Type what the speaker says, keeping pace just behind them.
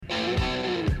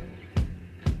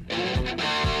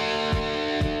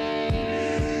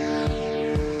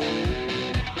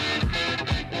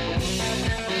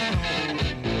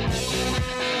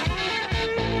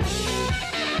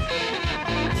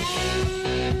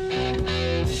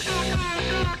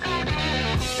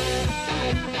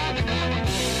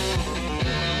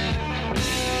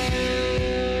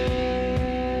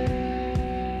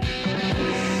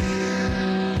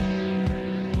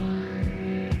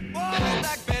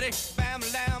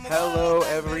Hello,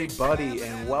 everybody,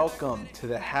 and welcome to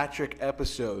the hat-trick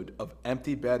episode of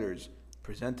Empty Betters,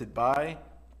 presented by,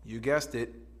 you guessed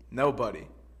it, nobody.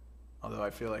 Although I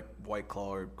feel like White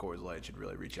Claw or Coors Light should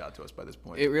really reach out to us by this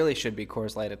point. It really should be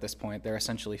Coors Light at this point. They're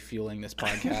essentially fueling this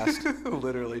podcast.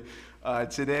 Literally.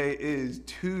 Today is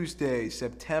Tuesday,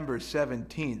 September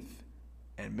 17th,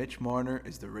 and Mitch Marner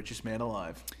is the richest man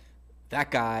alive. That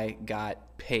guy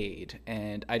got paid,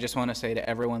 and I just want to say to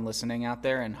everyone listening out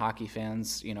there and hockey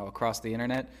fans, across the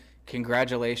internet,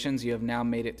 congratulations. You have now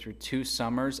made it through 2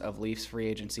 summers of Leafs free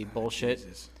agency bullshit.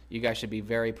 Jesus. You guys should be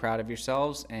very proud of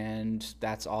yourselves, and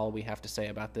that's all we have to say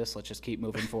about this. Let's just keep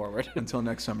moving forward. Until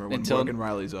next summer when Morgan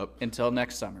Riley's up. Until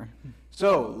next summer.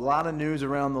 So, a lot of news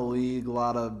around the league. A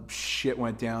lot of shit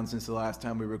went down since the last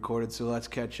time we recorded, so let's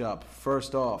catch up.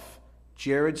 First off,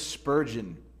 Jared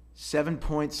Spurgeon.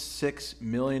 $7.6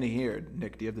 million a year.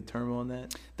 Nick, do you have the term on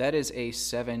that? That is a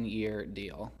 7-year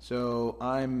deal. So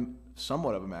I'm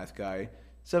somewhat of a math guy.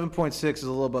 7.6 is a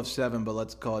little above 7, but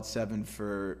let's call it 7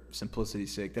 for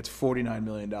simplicity's sake. That's $49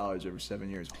 million over 7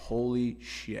 years. Holy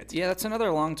shit. Yeah, that's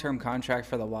another long-term contract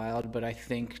for the Wild, but I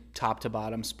think top to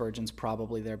bottom, Spurgeon's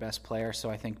probably their best player, so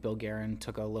I think Bill Guerin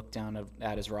took a look down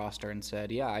at his roster and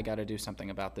said, yeah, I got to do something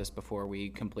about this before we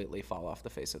completely fall off the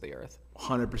face of the earth.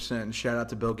 100%. And shout out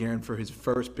to Bill Guerin for his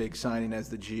first big signing as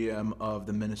the GM of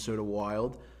the Minnesota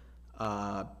Wild.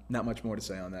 Not much more to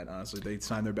say on that, honestly. They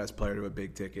signed their best player to a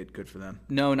big ticket. Good for them.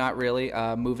 No, not really.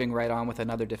 Moving right on with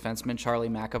another defenseman, Charlie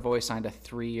McAvoy signed a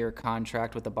 3-year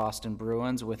contract with the Boston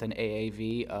Bruins with an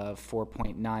AAV of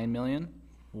 $4.9 million.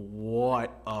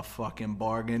 What a fucking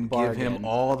bargain. Give him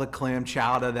all the clam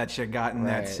chowder that you got in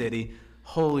that city.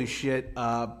 Holy shit.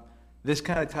 This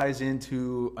kind of ties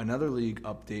into another league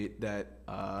update that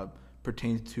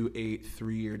pertains to a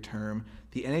 3-year term.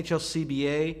 The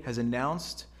NHLCBA has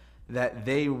announced that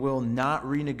they will not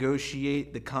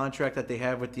renegotiate the contract that they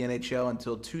have with the NHL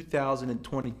until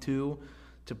 2022.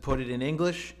 To put it in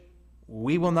English,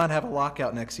 we will not have a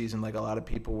lockout next season like a lot of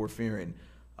people were fearing.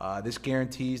 This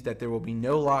guarantees that there will be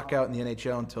no lockout in the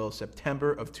NHL until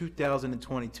September of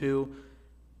 2022.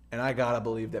 And I gotta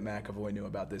believe that McAvoy knew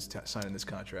about this signing this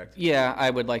contract. Yeah, I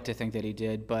would like to think that he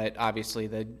did, but obviously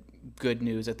the good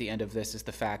news at the end of this is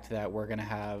the fact that we're going to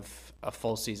have a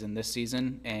full season this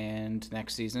season and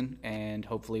next season, and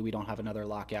hopefully we don't have another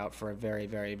lockout for a very,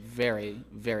 very, very,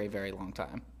 very, very long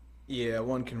time. Yeah,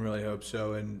 one can really hope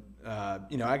so. And,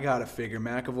 I got to figure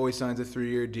McAvoy signs a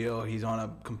 3-year deal. He's on a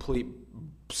complete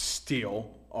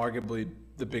steal, arguably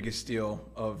the biggest steal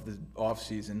of the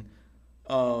offseason.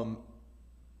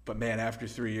 But, man, after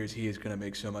 3 years, he is going to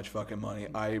make so much fucking money.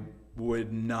 I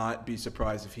would not be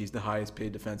surprised if he's the highest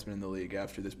paid defenseman in the league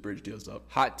after this bridge deal's up.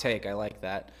 Hot take. I like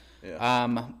that.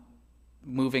 Yeah.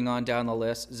 Moving on down the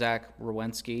list, Zach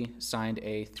Werenski signed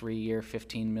a 3-year,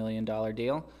 $15 million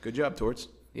deal. Good job, Torts.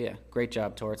 Yeah, great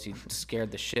job, Torts. He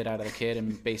scared the shit out of the kid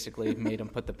and basically made him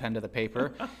put the pen to the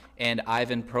paper. And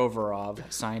Ivan Provorov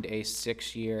signed a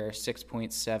 6-year,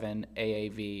 $6.7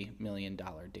 AAV million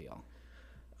deal.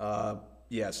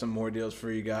 Yeah, some more deals for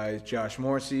you guys. Josh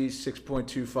Morrissey,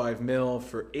 $6.25 million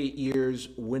for 8 years.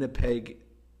 Winnipeg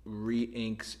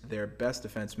re-inks their best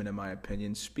defenseman, in my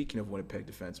opinion. Speaking of Winnipeg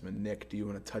defensemen, Nick, do you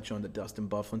want to touch on the Dustin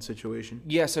Byfuglien situation?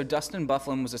 Yeah, so Dustin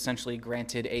Byfuglien was essentially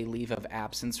granted a leave of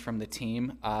absence from the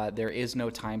team. There is no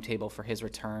timetable for his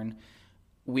return.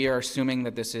 We are assuming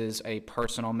that this is a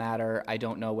personal matter. I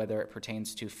don't know whether it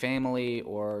pertains to family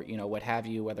or, what have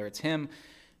you, whether it's him.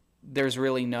 There's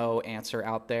really no answer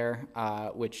out there,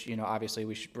 which, obviously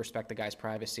we should respect the guy's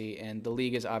privacy. And the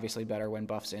league is obviously better when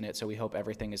Buff's in it, so we hope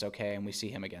everything is okay and we see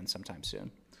him again sometime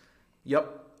soon.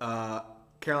 Yep.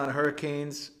 Carolina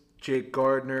Hurricanes, Jake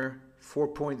Gardiner,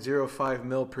 $4.05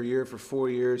 million per year for 4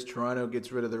 years. Toronto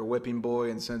gets rid of their whipping boy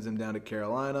and sends him down to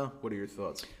Carolina. What are your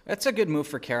thoughts? That's a good move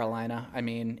for Carolina. I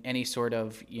mean, any sort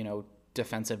of,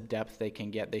 defensive depth they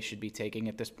can get, they should be taking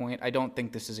at this point. I don't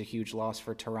think this is a huge loss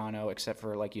for Toronto, except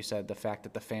for, like you said, the fact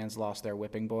that the fans lost their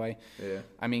whipping boy. Yeah.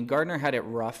 I mean, Gardner had it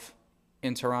rough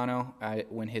in Toronto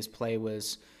when his play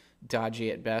was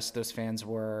dodgy at best. Those fans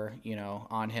were,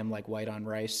 on him like white on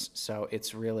rice. So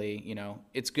it's really,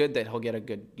 it's good that he'll get a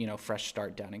good, fresh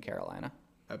start down in Carolina.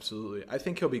 Absolutely. I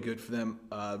think he'll be good for them.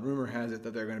 Rumor has it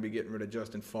that they're going to be getting rid of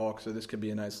Justin Falk, so this could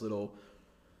be a nice little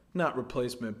not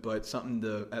replacement, but something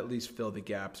to at least fill the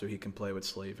gap so he can play with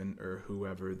Slavin or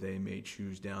whoever they may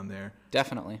choose down there.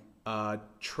 Definitely.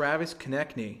 Travis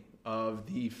Konechny of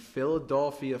the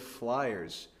Philadelphia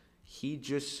Flyers. He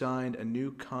just signed a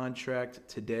new contract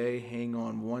today. Hang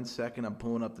on one second. I'm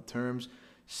pulling up the terms.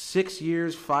 6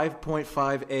 years, 5.5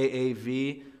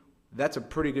 AAV. That's a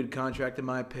pretty good contract in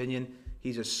my opinion.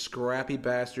 He's a scrappy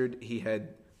bastard. He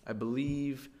had, I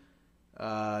believe,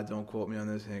 don't quote me on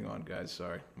this. Hang on, guys.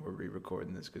 Sorry. We're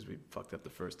re-recording this because we fucked up the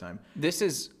first time. This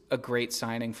is a great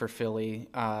signing for Philly.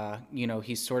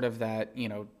 He's sort of that,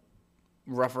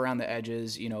 rough around the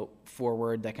edges,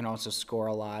 forward that can also score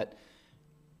a lot.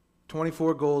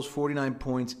 24 goals, 49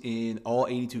 points in all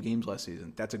 82 games last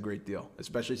season. That's a great deal,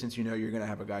 especially since you're going to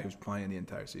have a guy who's playing the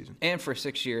entire season. And for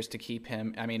 6 years to keep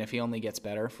him, if he only gets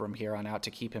better from here on out,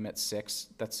 to keep him at 6,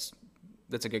 that's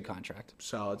a good contract.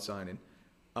 Solid signing.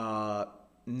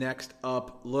 Next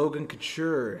up, Logan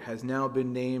Couture has now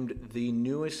been named the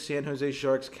newest San Jose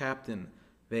Sharks captain.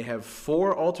 They have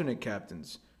 4 alternate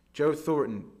captains: Joe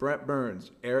Thornton, Brent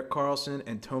Burns, Erik Karlsson,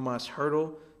 and Tomas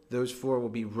Hertl. Those 4 will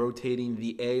be rotating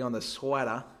the A on the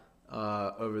sweater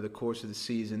over the course of the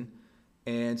season.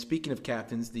 And speaking of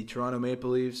captains, the Toronto Maple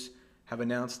Leafs have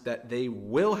announced that they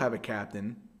will have a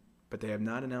captain, but they have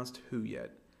not announced who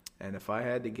yet. And if I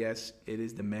had to guess, it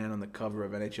is the man on the cover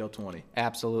of NHL 20.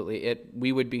 Absolutely.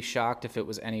 We would be shocked if it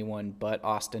was anyone but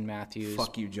Austin Matthews.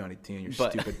 Fuck you, Johnny T, and your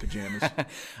stupid pajamas.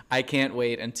 I can't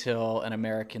wait until an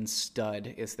American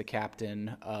stud is the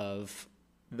captain of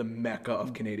the mecca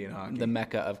of Canadian hockey. The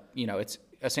mecca of, it's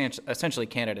essentially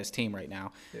Canada's team right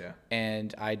now. Yeah.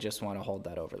 And I just want to hold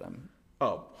that over them.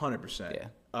 Oh, 100%.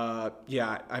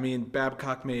 Yeah.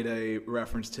 Babcock made a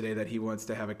reference today that he wants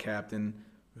to have a captain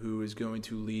who is going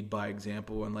to lead by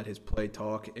example and let his play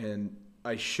talk. And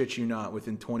I shit you not,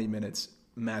 within 20 minutes,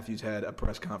 Matthews had a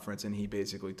press conference and he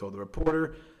basically told the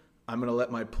reporter, I'm going to let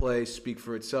my play speak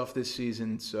for itself this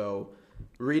season. So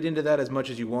read into that as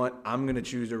much as you want. I'm going to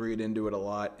choose to read into it a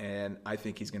lot, and I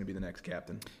think he's going to be the next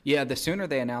captain. Yeah, the sooner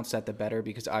they announce that, the better,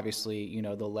 because obviously,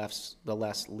 the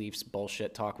less Leafs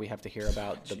bullshit talk we have to hear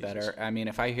about, the better.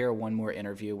 If I hear one more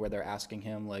interview where they're asking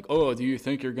him, like, oh, do you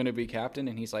think you're going to be captain?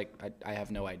 And he's like, I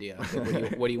have no idea.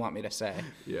 What do you want me to say?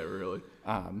 Yeah, really.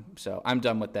 So I'm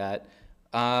done with that.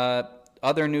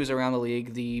 Other news around the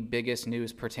league, the biggest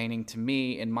news pertaining to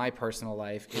me in my personal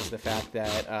life is the fact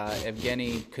that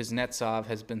Evgeny Kuznetsov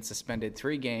has been suspended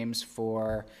 3 games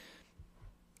for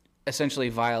essentially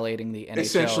violating the NHL.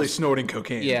 Essentially snorting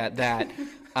cocaine. Yeah, that.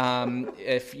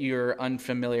 If you're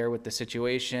unfamiliar with the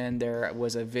situation, there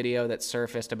was a video that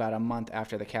surfaced about a month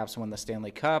after the Caps won the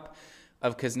Stanley Cup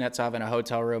of Kuznetsov in a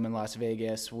hotel room in Las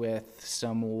Vegas with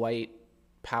some white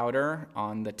powder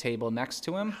on the table next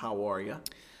to him. How are you?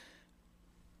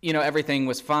 Everything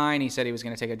was fine. He said he was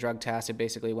going to take a drug test. It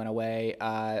basically went away.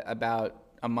 About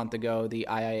a month ago, the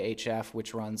IIHF,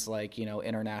 which runs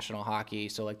international hockey,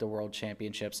 so like the World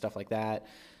Championship, stuff like that,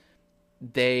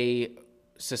 they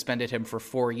suspended him for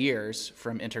 4 years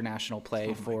from international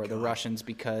play for the Russians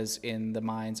because in the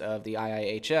minds of the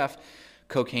IIHF,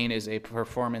 cocaine is a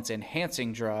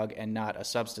performance-enhancing drug and not a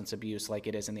substance abuse like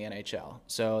it is in the NHL.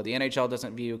 So the NHL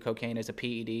doesn't view cocaine as a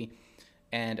PED.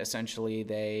 And essentially,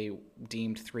 they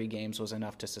deemed 3 games was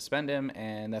enough to suspend him,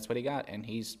 and that's what he got. And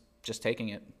he's just taking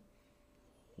it.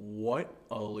 What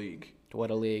a league. What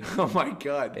a league. Oh, my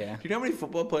God. Yeah. Do you know how many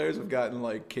football players have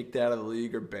gotten, kicked out of the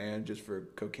league or banned just for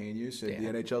cocaine use? And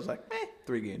the NHL's like,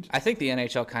 3 games. I think the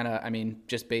NHL kind of,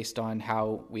 just based on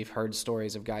how we've heard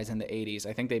stories of guys in the 80s,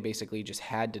 I think they basically just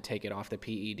had to take it off the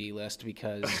PED list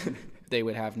because they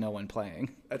would have no one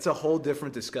playing. That's a whole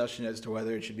different discussion as to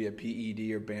whether it should be a PED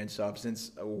or banned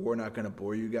substance. We're not going to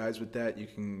bore you guys with that. You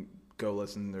can go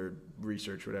listen or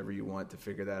research whatever you want to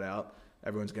figure that out.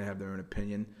 Everyone's going to have their own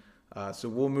opinion. So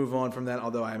we'll move on from that,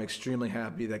 although I'm extremely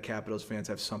happy that Capitals fans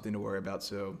have something to worry about.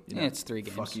 So it's 3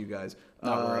 games. Fuck you guys.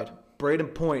 Not worried. Braden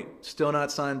Point, still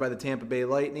not signed by the Tampa Bay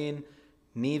Lightning.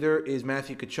 Neither is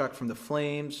Matthew Tkachuk from the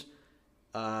Flames.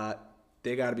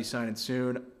 They got to be signing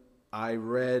soon. I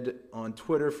read on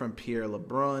Twitter from Pierre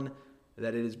LeBrun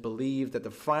that it is believed that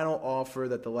the final offer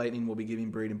that the Lightning will be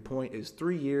giving Braden Point is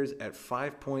 3 years at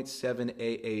 5.7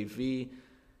 AAV.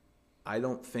 I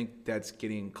don't think that's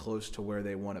getting close to where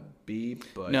they want to be.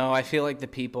 But no, I feel like the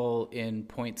people in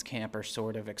Point's camp are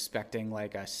sort of expecting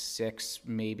like a 6,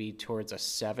 maybe towards a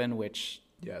 7, which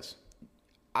yes,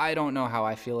 I don't know how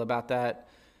I feel about that.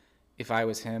 If I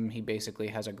was him, he basically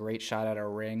has a great shot at a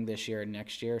ring this year and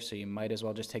next year, so you might as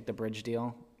well just take the bridge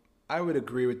deal. I would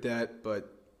agree with that,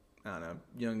 but I don't know.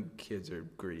 Young kids are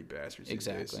greedy bastards.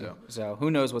 Exactly. These days, so who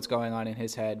knows what's going on in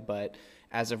his head, but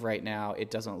as of right now, it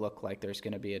doesn't look like there's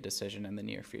going to be a decision in the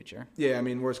near future. Yeah,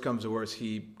 worst comes to worst,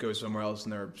 he goes somewhere else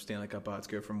and their Stanley Cup odds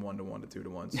go from 1 to 1 to 2 to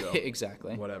 1. So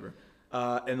exactly. Whatever.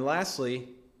 And lastly,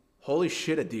 holy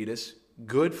shit, Adidas.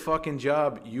 Good fucking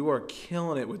job. You are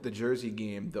killing it with the jersey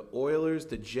game. The Oilers,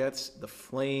 the Jets, the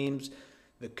Flames,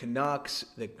 the Canucks,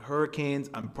 the Hurricanes.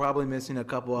 I'm probably missing a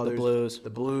couple others. The Blues. The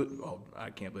Blues. Oh, I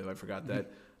can't believe I forgot that.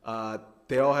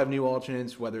 They all have new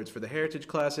alternates, whether it's for the Heritage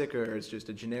Classic or it's just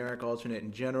a generic alternate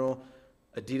in general.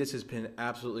 Adidas has been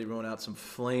absolutely rolling out some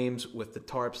flames with the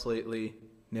tarps lately.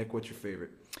 Nick, what's your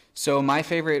favorite? So my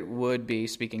favorite would be,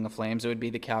 speaking of flames, it would be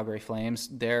the Calgary Flames.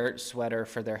 Their sweater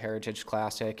for their Heritage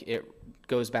Classic, it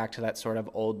goes back to that sort of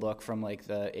old look from like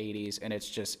the 80s, and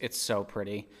it's so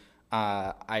pretty.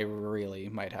 I really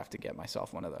might have to get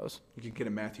myself one of those. You could get a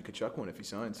Matthew Tkachuk one if he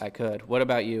signs. I could. What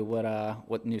about you?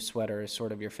 What new sweater is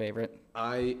sort of your favorite?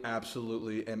 I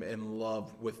absolutely am in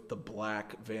love with the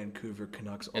black Vancouver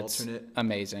Canucks alternate. It's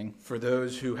amazing. For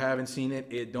those who haven't seen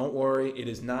it, don't worry. It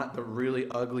is not the really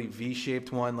ugly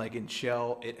V-shaped one like in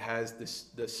Shell. It has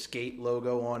the skate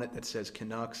logo on it that says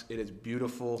Canucks. It is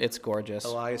beautiful. It's gorgeous.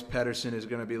 Elias Pettersson is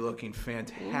going to be looking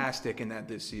fantastic in that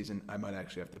this season. I might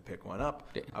actually have to pick one up.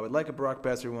 Yeah. I would like a Brock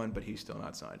Besser one, but he's still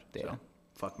not signed. Yeah. So,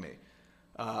 fuck me.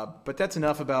 But that's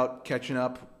enough about catching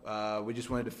up. We just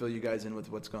wanted to fill you guys in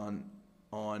with what's gone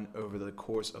on over the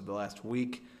course of the last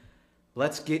week.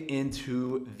 Let's get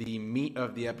into the meat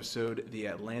of the episode, the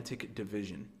Atlantic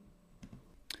Division.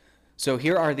 So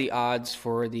here are the odds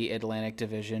for the Atlantic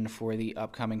Division for the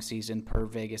upcoming season per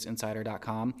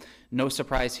VegasInsider.com. No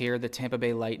surprise here, the Tampa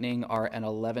Bay Lightning are an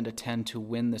 11-10 to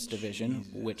win this division,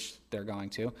 Jesus. which they're going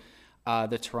to.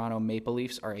 The Toronto Maple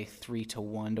Leafs are a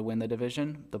 3-1 to win the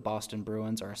division. The Boston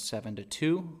Bruins are a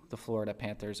 7-2. The Florida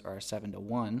Panthers are a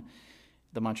 7-1.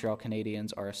 The Montreal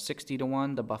Canadiens are a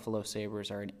 60-1. The Buffalo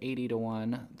Sabres are an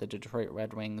 80-1. The Detroit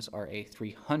Red Wings are a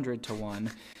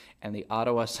 300-1. And the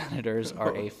Ottawa Senators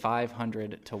are a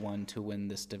 500-1 to win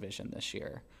this division this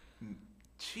year.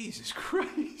 Jesus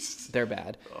Christ. They're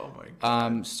bad. Oh, my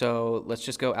God. So let's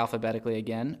just go alphabetically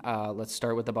again. Let's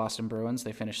start with the Boston Bruins.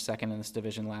 They finished second in this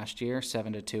division last year,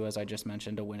 7-2, as I just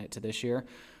mentioned, to win it to this year.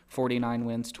 49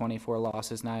 wins, 24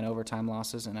 losses, 9 overtime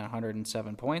losses, and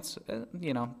 107 points.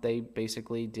 They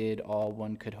basically did all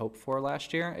one could hope for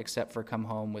last year, except for come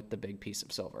home with the big piece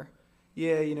of silver.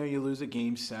 Yeah, you lose a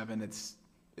Game 7.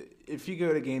 If you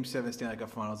go to Game 7 Stanley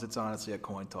Cup Finals, it's honestly a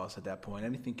coin toss at that point.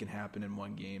 Anything can happen in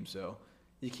one game, so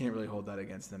you can't really hold that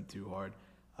against them too hard.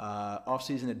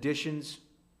 Off-season additions,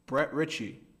 Brett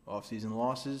Ritchie. Off-season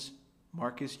losses,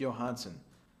 Marcus Johansson.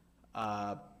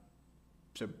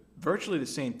 So virtually the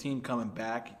same team coming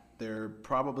back. They're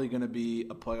probably going to be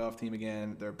a playoff team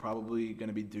again. They're probably going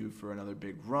to be due for another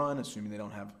big run, assuming they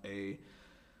don't have I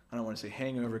don't want to say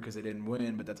hangover because they didn't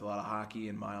win, but that's a lot of hockey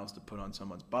and miles to put on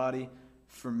someone's body.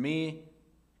 For me,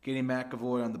 getting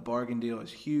McAvoy on the bargain deal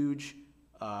is huge.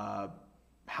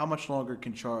 How much longer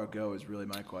can Chara go is really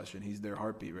my question. He's their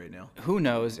heartbeat right now. Who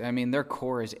knows? I mean, their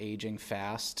core is aging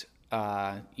fast.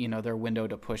 Their window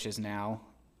to push is now.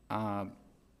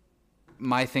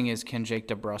 My thing is, can Jake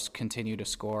DeBrusk continue to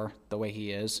score the way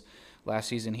he is? Last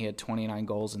season, he had 29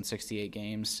 goals in 68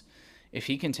 games. If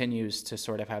he continues to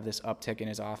sort of have this uptick in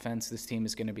his offense, this team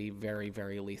is going to be very,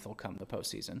 very lethal come the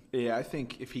postseason. Yeah, I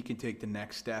think if he can take the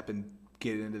next step and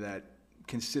get into that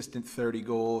consistent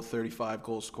 30-goal,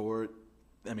 35-goal score,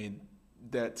 I mean,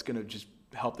 that's going to just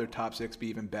help their top six be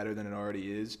even better than it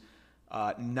already is.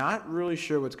 Not really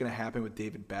sure what's going to happen with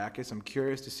David Backes. I'm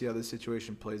curious to see how this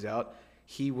situation plays out.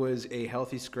 He was a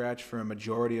healthy scratch for a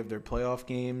majority of their playoff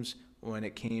games when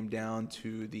it came down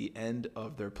to the end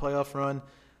of their playoff run.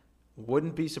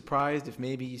 Wouldn't be surprised if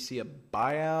maybe you see a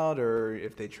buyout or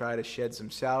if they try to shed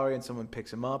some salary and someone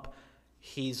picks him up.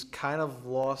 He's kind of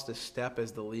lost a step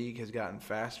as the league has gotten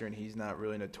faster, and he's not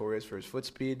really notorious for his foot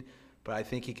speed. But I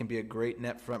think he can be a great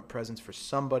net front presence for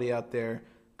somebody out there.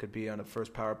 Could be on a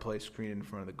first power play screen in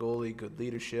front of the goalie, good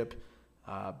leadership.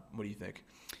 What do you think?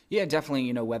 Yeah,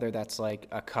 definitely, whether that's like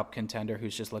a cup contender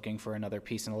who's just looking for another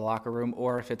piece in the locker room,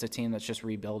 or if it's a team that's just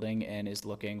rebuilding and is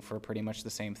looking for pretty much the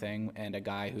same thing, and a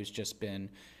guy who's just been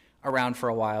around for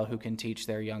a while who can teach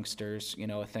their youngsters,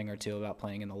 a thing or two about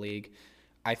playing in the league.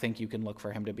 I think you can look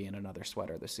for him to be in another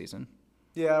sweater this season.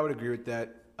 Yeah, I would agree with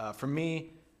that. For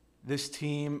me, this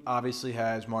team obviously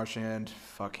has Marchand,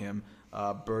 fuck him,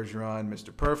 Bergeron,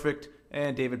 Mr. Perfect,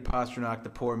 and David Pastrnak, the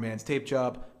poor man's tape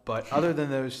job. But other than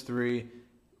those three,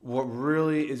 what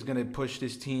really is going to push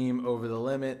this team over the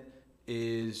limit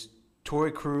is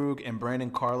Torrey Krug and Brandon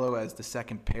Carlo as the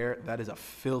second pair. That is a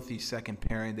filthy second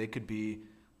pairing. They could be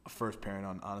a first pairing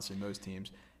on, honestly, most teams.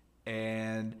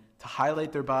 And to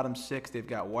highlight their bottom six, they've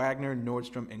got Wagner,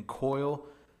 Nordstrom, and Coyle.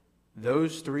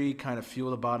 Those three kind of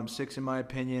fuel the bottom six, in my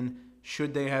opinion.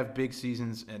 Should they have big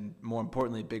seasons and, more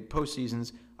importantly, big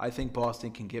postseasons, I think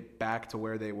Boston can get back to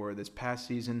where they were this past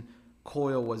season.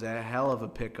 Coyle was a hell of a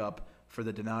pickup for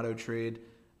the Donato trade.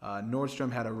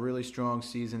 Nordstrom had a really strong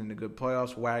season and a good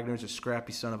playoffs. Wagner's a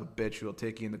scrappy son of a bitch who will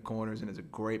take you in the corners and is a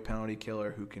great penalty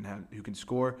killer who can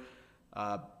score.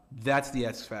 That's the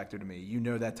X factor to me. You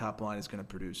know that top line is going to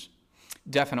produce.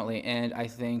 Definitely, and I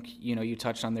think, you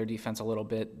touched on their defense a little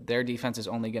bit. Their defense is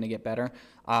only going to get better.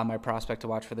 My prospect to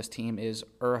watch for this team is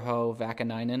Urho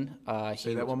Vakanainen.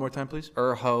 Say that one more time, please.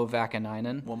 Urho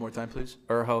Vakanainen. One more time, please.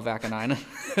 Urho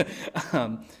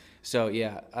Vakanainen. So,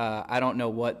 I don't know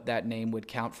what that name would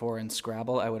count for in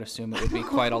Scrabble. I would assume it would be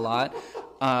quite a lot.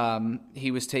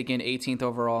 He was taken 18th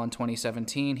overall in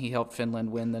 2017. He helped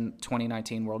Finland win the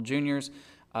 2019 World Juniors.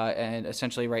 And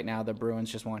essentially right now the Bruins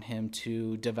just want him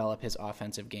to develop his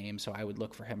offensive game. So I would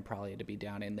look for him probably to be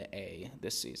down in the A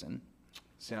this season.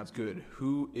 Sounds good.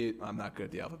 I'm not good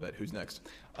at the alphabet. Who's next?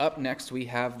 Up next, we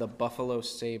have the Buffalo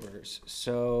Sabres.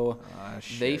 So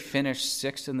they finished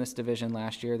 6th in this division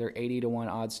last year. They're 80-1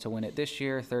 odds to win it this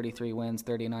year. 33 wins,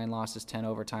 39 losses, 10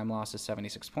 overtime losses,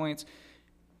 76 points.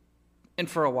 And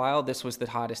for a while, this was the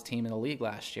hottest team in the league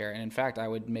last year. And in fact, I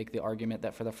would make the argument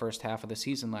that for the first half of the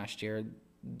season last year,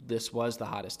 this was the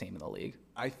hottest team in the league.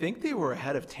 I think they were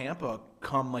ahead of Tampa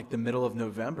come like the middle of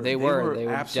November. They were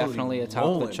definitely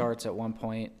atop the charts at one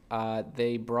point.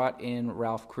 They brought in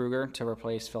Ralph Kruger to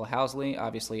replace Phil Housley,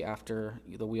 obviously after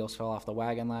the wheels fell off the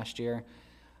wagon last year.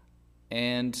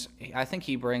 And I think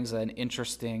he brings an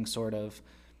interesting sort of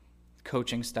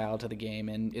coaching style to the game,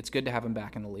 and it's good to have him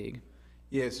back in the league.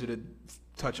 Yeah, so to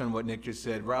touch on what Nick just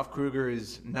said, Ralph Kruger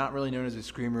is not really known as a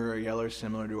screamer or yeller,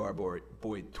 similar to our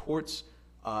boy Torts.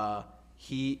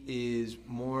 He is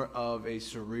more of a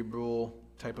cerebral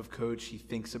type of coach. He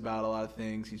thinks about a lot of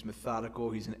things. He's methodical.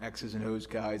 He's an X's and O's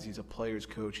guy. He's a player's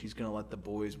coach. He's going to let the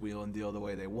boys wheel and deal the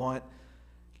way they want.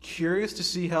 Curious to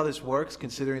see how this works,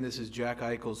 considering this is Jack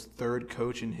Eichel's third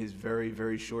coach in his very,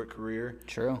 very short career.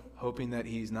 True. Hoping that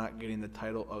he's not getting the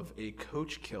title of a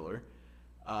coach killer.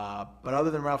 But other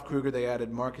than Ralph Kruger, they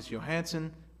added Marcus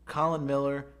Johansson, Colin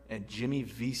Miller, and Jimmy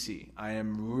Vesey. I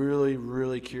am really,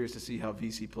 really curious to see how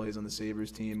Vesey plays on the Sabres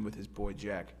team with his boy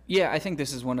Jack. Yeah, I think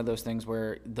this is one of those things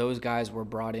where those guys were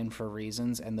brought in for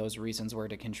reasons, and those reasons were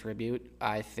to contribute.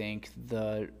 I think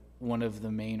one of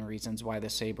the main reasons why the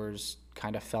Sabres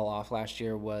kind of fell off last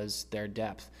year was their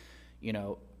depth.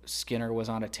 Skinner was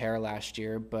on a tear last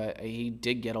year, but he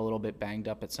did get a little bit banged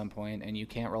up at some point, and you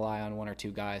can't rely on one or two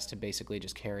guys to basically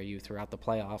just carry you throughout the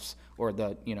playoffs or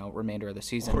the remainder of the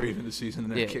season. Or even the season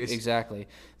in that case. Exactly.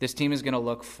 This team is going to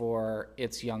look for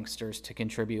its youngsters to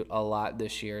contribute a lot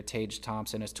this year. Tage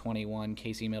Thompson is 21,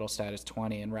 Casey Middlestat is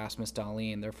 20, and Rasmus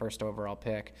Dahlin, their first overall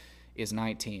pick, is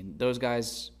 19. Those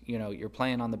guys, you're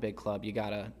playing on the big club. You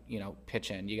got to, pitch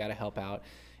in. You got to help out.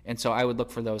 And so I would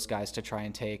look for those guys to try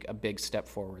and take a big step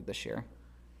forward this year.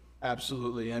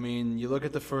 Absolutely. I mean, you look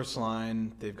at the first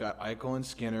line, they've got Eichel and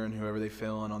Skinner and whoever they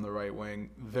fill in on the right wing.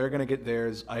 They're going to get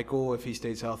theirs. Eichel, if he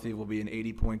stays healthy, will be an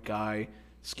 80-point guy.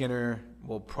 Skinner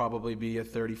will probably be a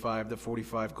 35 to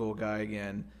 45 goal guy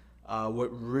again. What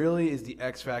really is the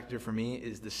X factor for me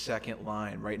is the second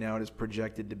line. Right now it is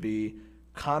projected to be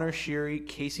Connor Sheary,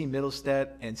 Casey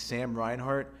Middlestat, and Sam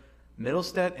Reinhart.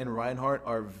 Middlestat and Reinhart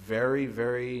are very,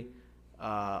 very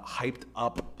hyped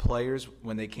up players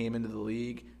when they came into the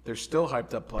league. They're still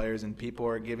hyped up players, and people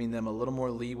are giving them a little more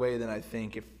leeway than I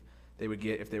think if they would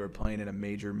get if they were playing in a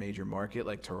major market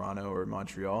like Toronto or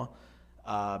Montreal.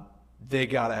 They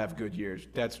got to have good years.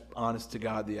 That's honest to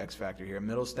God the X factor here.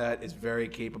 Middlestat is very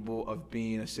capable of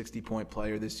being a 60-point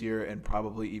player this year and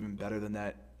probably even better than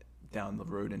that down the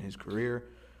road in his career.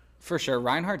 For sure.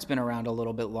 Reinhardt's been around a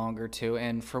little bit longer, too,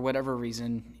 and for whatever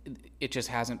reason, it just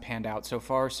hasn't panned out so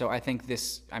far. So I think do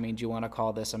you want to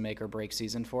call this a make-or-break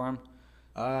season for him?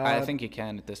 I think you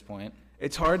can at this point.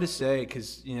 It's hard to say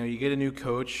because, you get a new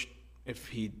coach.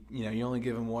 If you only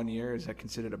give him 1 year, is that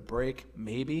considered a break?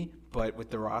 Maybe. But with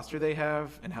the roster they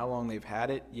have and how long they've had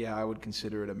it, yeah, I would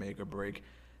consider it a make or break.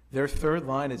 Their third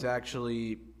line is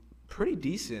actually pretty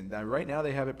decent. Right now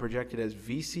they have it projected as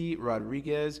Vesey,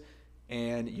 Rodriguez,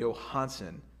 and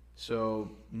Johansson.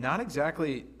 So not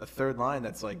exactly a third line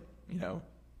that's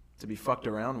to be fucked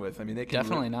around with. I mean, they can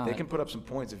definitely not. They can put up some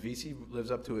points. If Vesey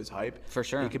lives up to his hype, for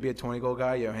sure, he could be a 20-goal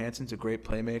guy. Johansson's a great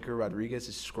playmaker. Rodriguez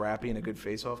is scrappy and a good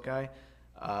face-off guy.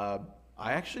 I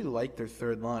actually like their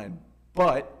third line,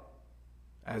 but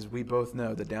as we both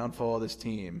know, the downfall of this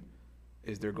team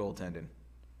is their goaltending.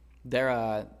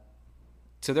 Their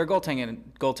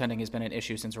goaltending has been an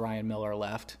issue since Ryan Miller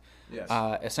left. Yes.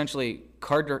 Essentially,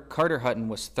 Carter Hutton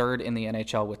was third in the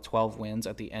NHL with 12 wins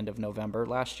at the end of November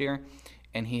last year,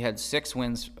 and he had 6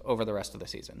 wins over the rest of the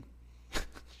season.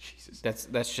 Jesus.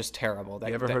 That's just terrible.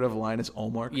 You ever heard of Linus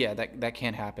Ullmark? Yeah, that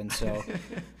can't happen. So,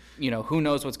 who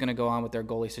knows what's going to go on with their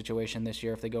goalie situation this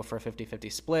year, if they go for a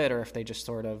 50-50 split or if they just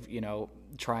sort of,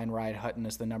 try and ride Hutton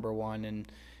as the number one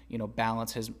and,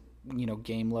 balance his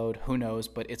game load. Who knows?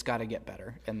 But it's got to get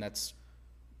better, and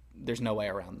there's no way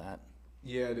around that.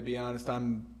 Yeah, to be honest,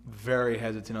 I'm very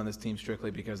hesitant on this team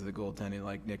strictly because of the goaltending.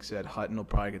 Like Nick said, Hutton will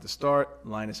probably get the start.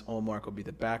 Linus Ullmark will be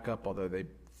the backup, although they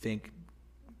think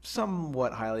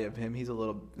somewhat highly of him. He's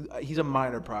a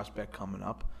minor prospect coming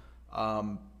up.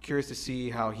 Curious to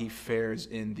see how he fares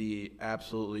in the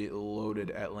absolutely loaded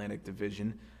Atlantic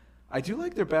Division. I do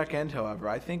like their back end, however.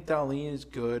 I think Dahlin is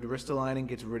good. Ristolainen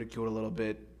gets ridiculed a little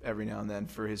bit every now and then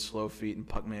for his slow feet and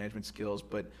puck management skills,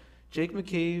 but Jake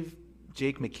McCabe,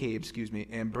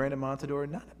 and Brandon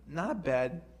Montador, not a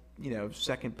bad,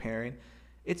 second pairing.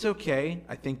 It's okay.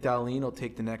 I think Dahlin will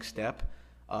take the next step.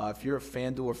 If you're a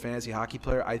FanDuel or fantasy hockey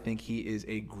player, I think he is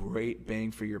a great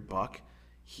bang for your buck.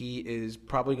 He is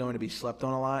probably going to be slept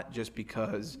on a lot just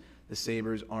because the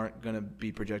Sabres aren't going to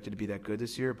be projected to be that good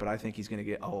this year, but I think he's going to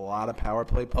get a lot of power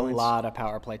play points. A lot of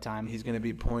power play time. He's going to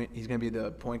be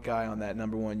the point guy on that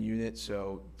number one unit,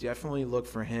 so definitely look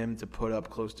for him to put up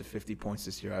close to 50 points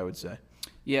this year, I would say.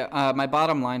 Yeah, my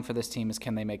bottom line for this team is,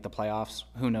 can they make the playoffs?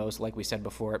 Who knows? Like we said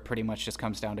before, it pretty much just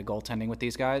comes down to goaltending with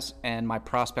these guys, and my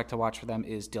prospect to watch for them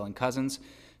is Dylan Cousins,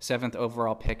 7th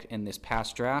overall pick in this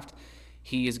past draft.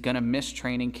 He is going to miss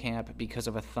training camp because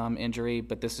of a thumb injury,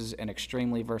 but this is an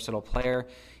extremely versatile player.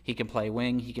 He can play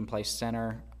wing, he can play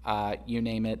center, you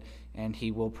name it, and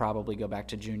he will probably go back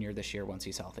to junior this year once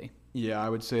he's healthy. Yeah, I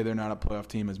would say they're not a playoff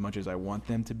team as much as I want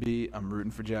them to be. I'm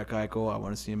rooting for Jack Eichel. I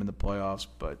want to see him in the playoffs,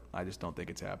 but I just don't think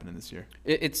it's happening this year.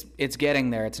 It's getting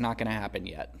there. It's not going to happen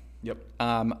yet. Yep.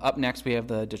 Up next, we have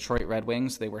the Detroit Red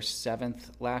Wings. They were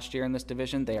 7th last year in this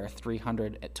division. They are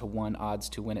 300-1 odds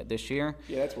to win it this year.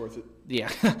 Yeah, that's worth it.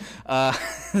 Yeah.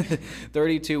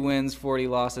 32 wins, 40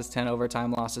 losses, 10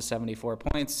 overtime losses, 74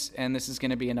 points. And this is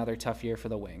going to be another tough year for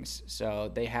the Wings.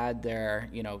 So they had their,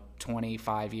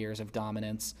 25 years of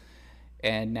dominance.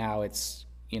 And now it's,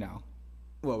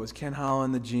 What, was Ken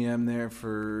Holland the GM there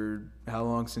for how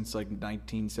long? Since like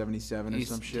 1977 or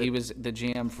some shit? He was the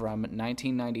GM from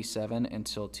 1997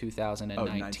 until 2019. Oh,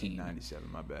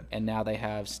 1997, my bad. And now they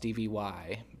have Stevie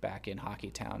Y back in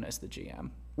Hockeytown as the GM.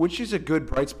 Which is a good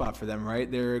bright spot for them, right?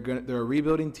 They're a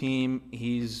rebuilding team.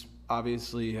 He's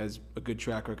obviously has a good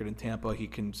track record in Tampa. He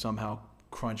can somehow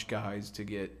crunch guys to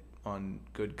get on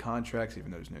good contracts,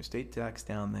 even though there's no state tax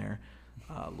down there.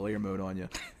 Lawyer mode on you.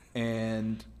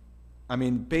 And I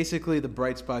mean, basically the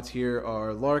bright spots here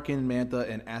are Larkin, Mantha,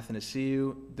 and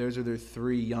Athanasiou. Those are their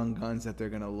 3 young guns that they're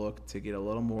going to look to get a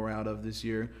little more out of this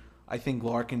year. I think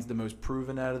Larkin's the most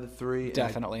proven out of the 3.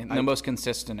 Definitely. The most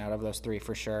consistent out of those 3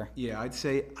 for sure. Yeah, I'd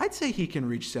say he can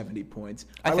reach 70 points.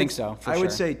 I think so, for sure. I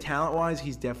would say talent-wise,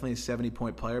 he's definitely a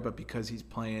 70-point player, but because he's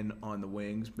playing on the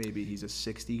wings, maybe he's a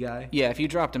 60 guy. Yeah, if you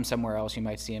dropped him somewhere else, you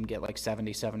might see him get like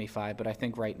 70, 75, but I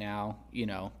think right now,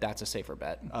 that's a safer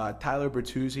bet. Tyler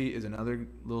Bertuzzi is another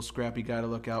little scrappy guy to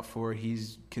look out for.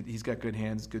 He's got good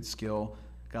hands, good skill,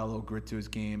 got a little grit to his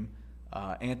game.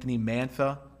 Anthony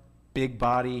Mantha, big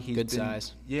body. Good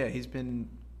size. Yeah, he's been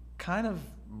kind of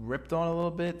ripped on a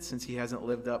little bit since he hasn't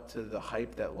lived up to the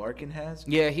hype that Larkin has.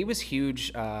 Yeah, he was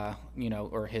huge,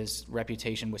 or his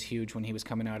reputation was huge when he was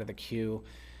coming out of the queue.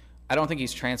 I don't think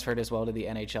he's transferred as well to the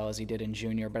NHL as he did in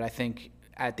junior, but I think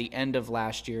at the end of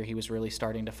last year, he was really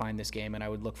starting to find this game, and I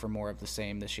would look for more of the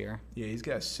same this year. Yeah, he's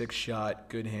got a 6-shot,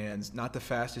 good hands. Not the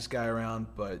fastest guy around,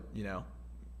 but,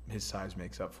 his size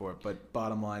makes up for it. But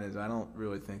bottom line is I don't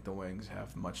really think the Wings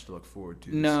have much to look forward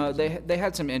to. No, they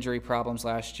had some injury problems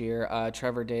last year.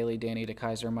 Trevor Daley, Danny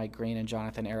DeKeyser, Mike Green, and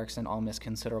Jonathan Erickson all missed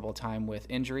considerable time with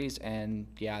injuries. And,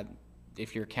 yeah,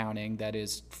 if you're counting, that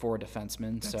is 4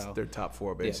 defensemen. That's so their top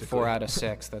 4, basically. Yeah, 4 out of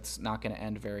 6. That's not going to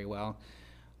end very well.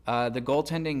 The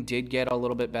goaltending did get a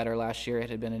little bit better last year. It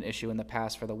had been an issue in the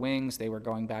past for the Wings. They were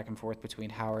going back and forth between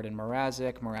Howard and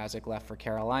Mrazek. Mrazek left for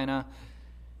Carolina.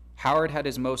 Howard had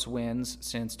his most wins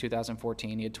since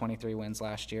 2014. He had 23 wins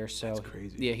last year. So, that's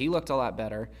crazy. Yeah, he looked a lot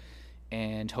better,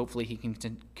 and hopefully he can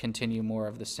continue more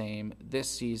of the same this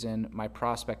season. My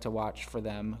prospect to watch for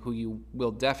them, who you will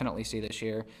definitely see this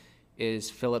year, is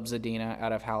Philip Zadina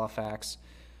out of Halifax.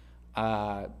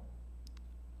 Unreal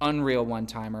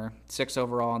one-timer, 6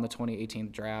 overall in the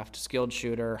 2018 draft, skilled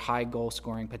shooter, high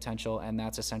goal-scoring potential, and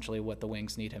that's essentially what the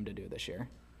Wings need him to do this year.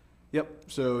 Yep,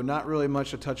 so not really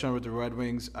much to touch on with the Red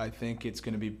Wings. I think it's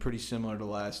going to be pretty similar to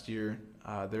last year.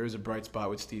 There is a bright spot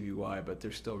with Stevie Y, but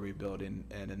they're still rebuilding,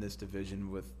 and in this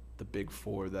division with the big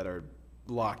 4 that are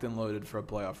locked and loaded for a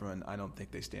playoff run, I don't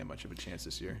think they stand much of a chance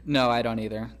this year. No, I don't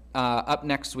either. Up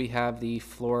next, we have the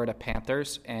Florida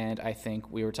Panthers, and I think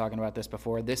we were talking about this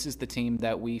before. This is the team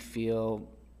that we feel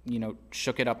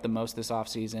shook it up the most this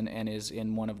offseason and is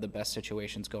in one of the best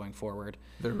situations going forward.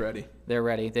 They're ready. They're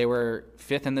ready. They were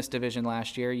 5th in this division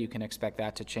last year. You can expect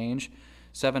that to change.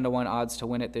 7-1 odds to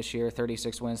win it this year,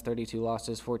 36 wins, 32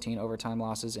 losses, 14 overtime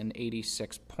losses, and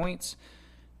 86 points.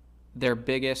 Their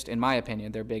biggest, in my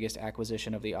opinion,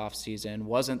 acquisition of the offseason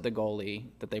wasn't the goalie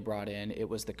that they brought in. It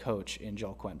was the coach in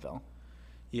Joel Quenneville.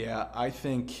 Yeah, I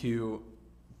think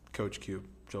Coach Q,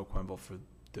 Joel Quenneville, for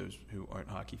those who aren't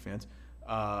hockey fans,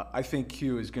 I think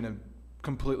Q is going to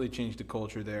completely change the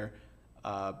culture there.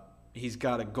 He's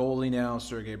got a goalie now,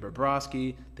 Sergei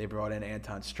Bobrovsky. They brought in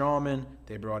Anton Strawman.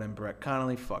 They brought in Brett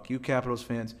Connolly. Fuck you, Capitals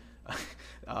fans.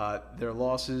 Their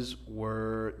losses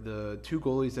were the 2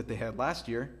 goalies that they had last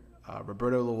year,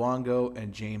 Roberto Luongo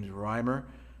and James Reimer.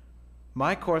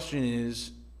 My question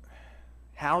is,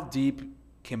 how deep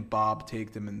can Bob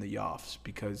take them in the offs?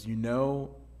 Because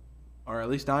or at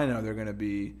least I know they're going to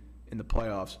be in the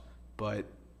playoffs, but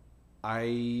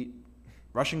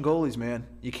Russian goalies, man,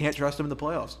 you can't trust them in the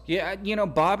playoffs. Yeah,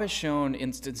 Bob has shown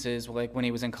instances like when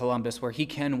he was in Columbus where he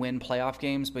can win playoff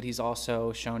games, but he's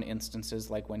also shown instances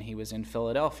like when he was in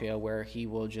Philadelphia where he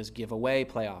will just give away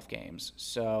playoff games.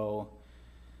 So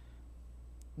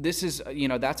this is,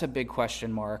 that's a big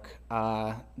question mark.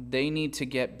 They need to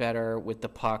get better with the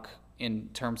puck in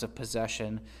terms of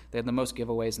possession. They had the most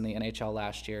giveaways in the NHL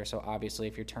last year, so obviously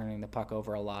if you're turning the puck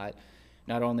over a lot,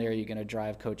 not only are you going to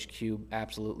drive Coach Q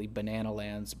absolutely banana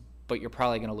lands, but you're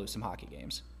probably going to lose some hockey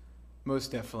games.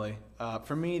 Most definitely.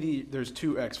 For me, there's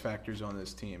 2 X factors on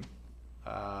this team.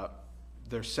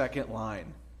 Their second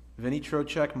line, Vinny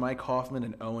Trocheck, Mike Hoffman,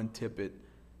 and Owen Tippett.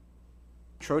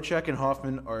 Trocheck and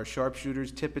Hoffman are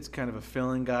sharpshooters. Tippett's kind of a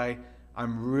fill-in guy.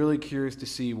 I'm really curious to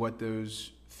see what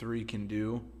those 3 can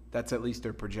do. That's at least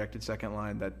their projected second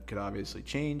line. That could obviously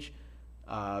change.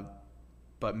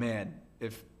 But, man,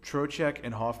 if Trocheck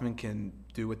and Hoffman can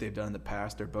do what they've done in the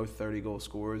past, they're both 30-goal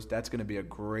scorers, that's going to be a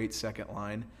great second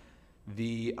line.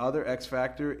 The other X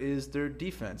factor is their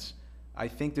defense. I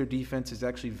think their defense is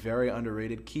actually very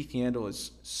underrated. Keith Yandle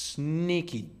is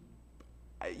sneaky.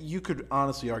 You could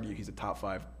honestly argue he's a top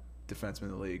 5 defenseman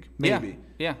in the league. Maybe.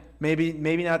 Yeah.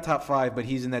 Maybe not top 5, but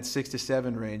he's in that 6 to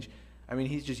 7 range. I mean,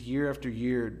 he's just year after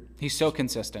year. He's so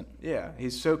consistent. Yeah,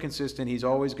 he's so consistent. He's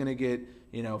always going to get,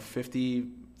 50,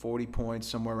 40 points,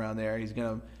 somewhere around there. He's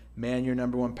going to man your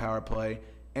number 1 power play.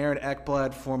 Aaron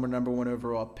Ekblad, former number 1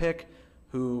 overall pick,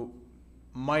 who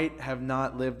might have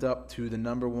not lived up to the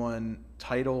number 1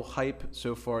 title hype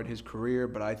so far in his career,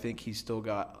 but I think he's still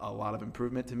got a lot of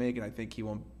improvement to make, and I think he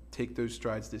will take those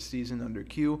strides this season under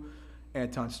Q.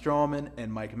 Anton Strawman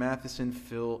and Mike Matheson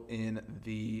fill in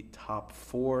the top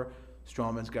 4.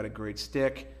 Strawman's got a great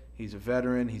stick. He's a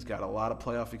veteran. He's got a lot of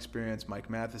playoff experience. Mike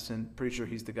Matheson, pretty sure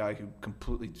he's the guy who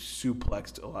completely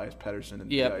suplexed Elias Pettersson in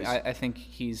the ice. Yeah, I think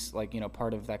he's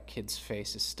part of that kid's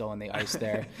face is still on the ice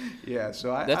there. Yeah,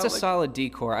 so that's a solid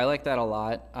decor. I like that a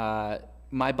lot.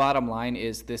 My bottom line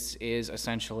is this is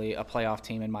essentially a playoff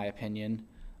team, in my opinion.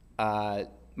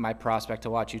 My prospect to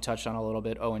watch, you touched on a little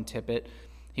bit, Owen Tippett.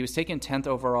 He was taken 10th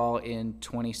overall in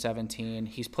 2017.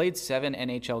 He's played 7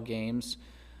 NHL games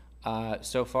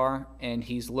so far, and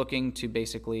he's looking to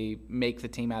basically make the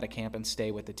team out of camp and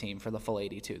stay with the team for the full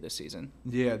 82 this season.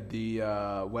 Yeah, the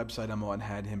website I'm on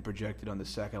had him projected on the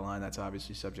second line. That's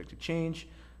obviously subject to change.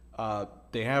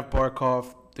 They have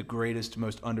Barkov, the greatest,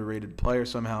 most underrated player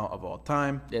somehow of all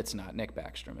time. It's not. Nick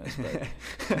Backstrom is.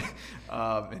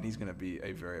 But and he's going to be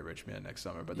a very rich man next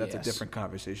summer, but that's a different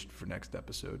conversation for next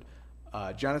episode.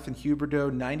 Jonathan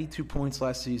Huberdeau, 92 points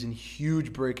last season,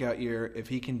 huge breakout year. If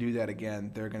he can do that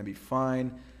again, they're going to be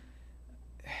fine.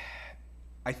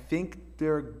 I think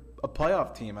they're a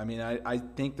playoff team. I mean, I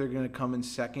think they're going to come in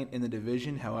second in the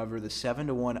division. However, the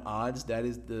 7-1 odds, that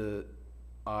is the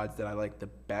odds that I like the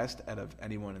best out of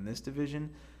anyone in this division.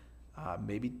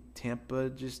 Maybe Tampa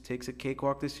just takes a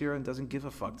cakewalk this year and doesn't give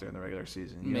a fuck during the regular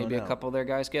season. Maybe a couple of their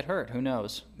guys get hurt. Who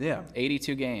knows? Yeah.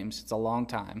 82 games. It's a long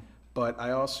time. But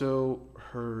I also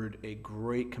heard a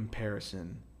great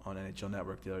comparison on NHL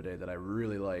Network the other day that I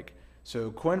really like.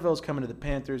 So Quenneville's coming to the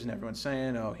Panthers, and everyone's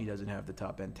saying, oh, he doesn't have the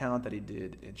top-end talent that he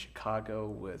did in Chicago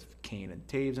with Kane and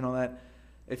Taves and all that.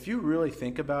 If you really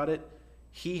think about it,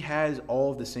 he has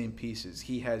all of the same pieces.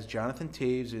 He has Jonathan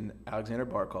Taves and Alexander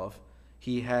Barkov.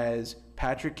 He has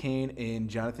Patrick Kane and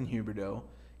Jonathan Huberdeau.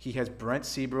 He has Brent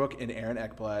Seabrook and Aaron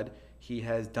Ekblad. He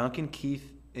has Duncan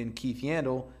Keith and Keith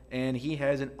Yandle. And he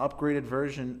has an upgraded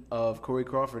version of Corey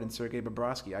Crawford and Sergei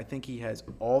Bobrovsky. I think he has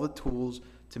all the tools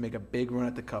to make a big run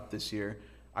at the Cup this year.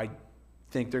 I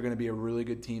think they're going to be a really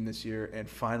good team this year. And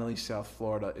finally, South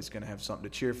Florida is going to have something to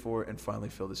cheer for and finally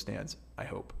fill the stands, I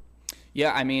hope.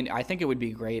 Yeah, I mean, I think it would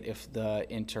be great if the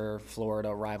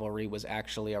Inter-Florida rivalry was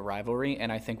actually a rivalry,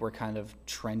 and I think we're kind of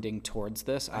trending towards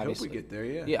this. I hope we get there,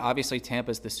 yeah. Yeah, obviously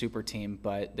Tampa's the super team,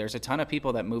 but there's a ton of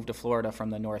people that move to Florida from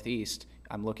the Northeast.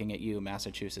 I'm looking at you,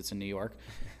 Massachusetts and New York,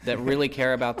 that really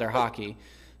care about their hockey.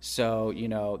 So, you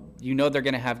know they're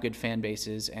going to have good fan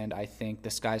bases, and I think the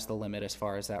sky's the limit as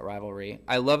far as that rivalry.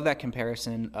 I love that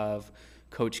comparison of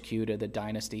Coach Q to the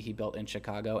dynasty he built in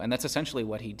Chicago, and that's essentially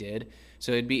what he did.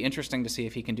 So it'd be interesting to see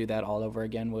if he can do that all over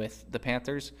again with the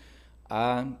Panthers,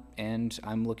 and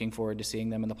I'm looking forward to seeing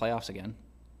them in the playoffs again.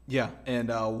 Yeah, and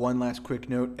one last quick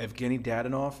note, Evgeny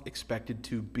Dadonov expected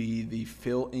to be the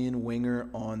fill-in winger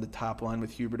on the top line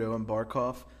with Huberdeau and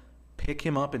Barkov. Pick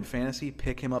him up in fantasy,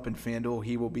 pick him up in FanDuel.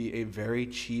 He will be a very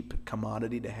cheap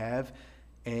commodity to have,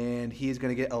 and he is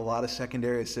going to get a lot of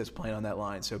secondary assists playing on that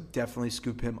line. So definitely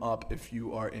scoop him up if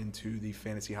you are into the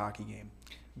fantasy hockey game.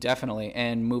 Definitely.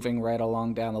 And moving right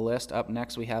along down the list, up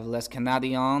next we have Les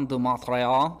Canadiens de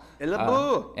Montréal.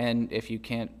 And if you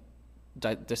can't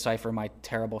decipher my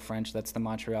terrible French, that's the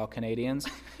Montreal Canadiens.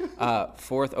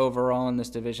 Fourth overall in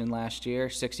this division last year,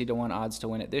 60-1 odds to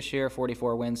win it this year,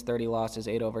 44 wins, 30 losses,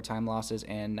 8 overtime losses,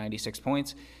 and 96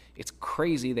 points. It's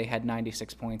crazy they had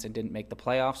 96 points and didn't make the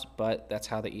playoffs, but that's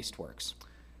how the East works.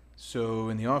 So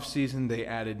in the offseason, they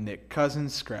added Nick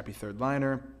Cousins, scrappy third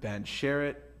liner, Ben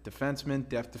Sherratt, deft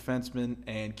defenseman,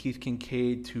 and Keith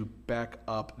Kincaid to back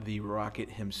up the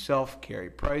Rocket himself, Carey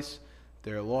Price.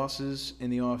 Their losses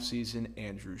in the offseason,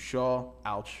 Andrew Shaw,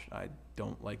 ouch, I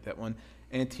don't like that one,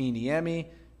 Antti Niemi,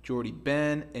 Jordy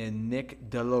Ben, and Nick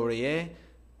Delorier.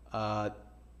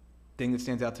 Thing that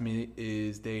stands out to me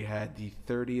is they had the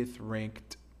 30th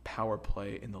ranked power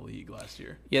play in the league last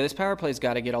year. Yeah, this power play's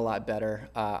got to get a lot better.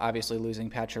 Obviously,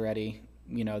 losing Pacioretty,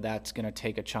 that's going to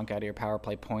take a chunk out of your power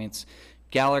play points.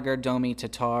 Gallagher, Domi,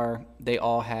 Tatar, they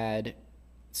all had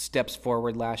steps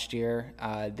forward last year.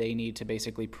 They need to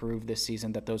basically prove this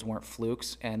season that those weren't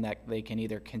flukes and that they can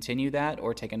either continue that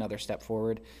or take another step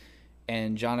forward.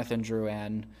 And Jonathan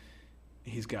Drouin,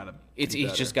 he's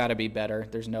just got to be better.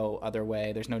 There's no other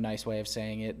way. There's no nice way of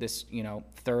saying it. This,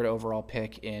 third overall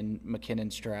pick in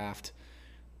McKinnon's draft.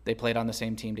 They played on the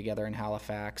same team together in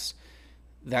Halifax.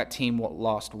 That team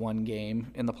lost one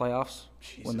game in the playoffs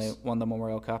when they won the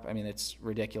Memorial Cup. I mean, it's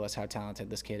ridiculous how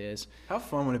talented this kid is. How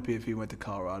fun would it be if he went to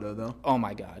Colorado, though? Oh,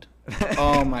 my God.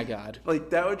 Oh, my God. Like,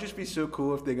 that would just be so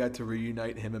cool if they got to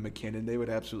reunite him and McKinnon. They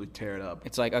would absolutely tear it up.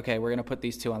 It's like, okay, we're going to put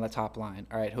these two on the top line.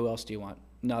 All right, who else do you want?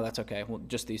 No, that's okay. Well,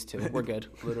 just these two. We're good.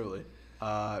 Literally.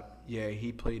 Yeah,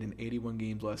 he played in 81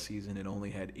 games last season and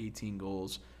only had 18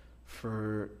 goals.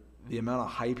 For the amount of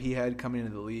hype he had coming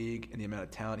into the league and the amount of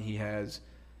talent he has,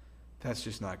 that's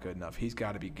just not good enough. He's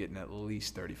got to be getting at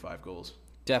least 35 goals.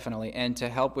 Definitely. And to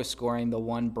help with scoring, the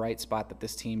one bright spot that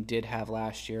this team did have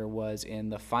last year was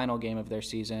in the final game of their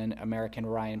season, American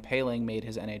Ryan Poehling made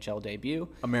his NHL debut.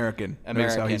 American.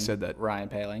 Notice how he said that. Ryan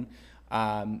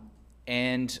Poehling.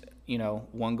 And,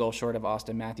 one goal short of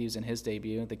Austin Matthews in his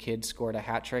debut. The kid scored a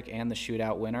hat trick and the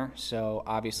shootout winner. So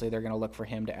obviously they're going to look for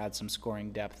him to add some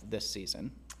scoring depth this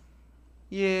season.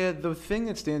 Yeah, the thing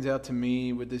that stands out to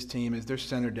me with this team is their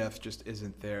center depth just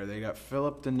isn't there. They got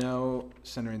Philip Deneau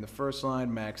centering the first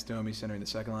line, Max Domi centering the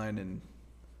second line, and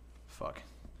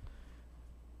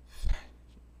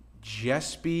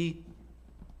Jesper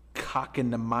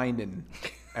Kotkaniemi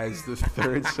as the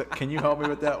third. Can you help me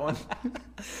with that one?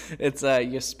 It's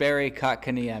Jesperi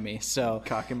Kotkaniemi. So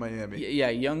Kotkaniemi.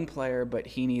 Yeah, young player, but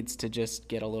he needs to just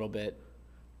get a little bit.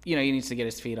 He needs to get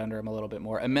his feet under him a little bit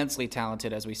more. Immensely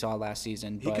talented, as we saw last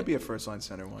season. He could be a first-line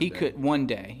center one day. He could one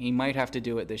day. He might have to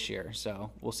do it this year, so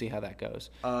we'll see how that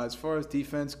goes. As far as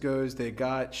defense goes, they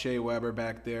got Shea Weber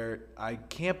back there. I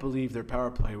can't believe their power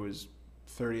play was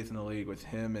 30th in the league with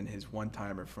him and his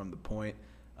one-timer from the point.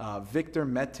 Victor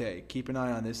Mete, keep an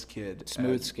eye on this kid.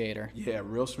 Smooth skater. Yeah,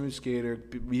 real smooth skater.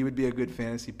 He would be a good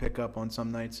fantasy pickup on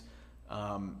some nights.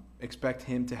 Expect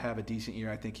him to have a decent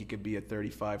year. I think he could be a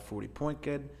 35, 40-point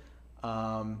kid.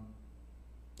 I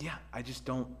just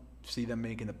don't see them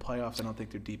making the playoffs. I don't think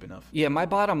they're deep enough. Yeah, my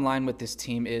bottom line with this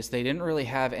team is they didn't really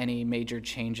have any major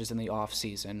changes in the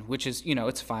offseason, which is,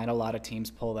 it's fine. A lot of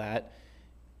teams pull that.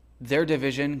 Their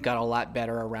division got a lot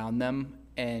better around them,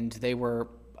 and they were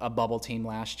a bubble team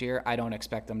last year. I don't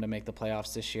expect them to make the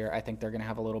playoffs this year. I think they're going to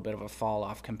have a little bit of a fall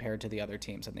off compared to the other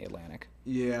teams in the Atlantic.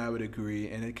 Yeah, I would agree.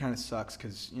 And it kind of sucks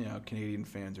because, Canadian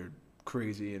fans are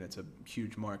crazy and it's a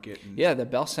huge market. And yeah, the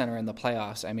Bell Center in the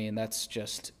playoffs,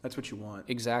 that's what you want.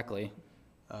 Exactly.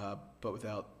 But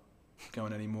without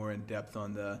going any more in depth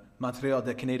on the Montreal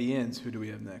des Canadiens, who do we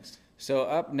have next? So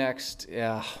up next,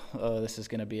 this is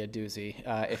going to be a doozy.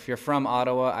 If you're from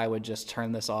Ottawa, I would just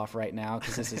turn this off right now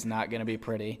because this is not going to be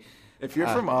pretty. If you're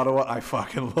from Ottawa, I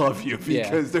fucking love you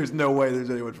because there's no way there's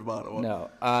anyone from Ottawa.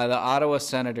 No. The Ottawa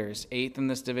Senators, 8th in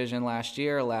this division last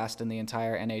year, last in the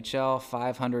entire NHL,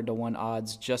 500-1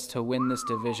 odds just to win this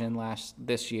division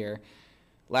this year.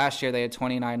 Last year, they had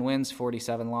 29 wins,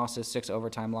 47 losses, 6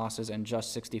 overtime losses, and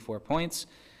just 64 points.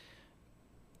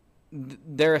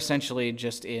 They're essentially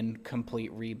just in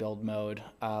complete rebuild mode.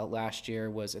 Last year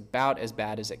was about as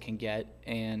bad as it can get,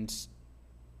 and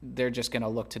they're just going to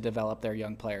look to develop their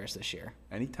young players this year.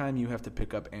 Anytime you have to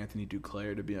pick up Anthony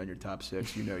Duclair to be on your top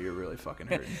 6, you know you're really fucking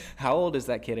hurting. How old is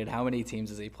that kid, and how many teams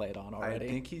has he played on already? I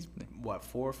think he's, 4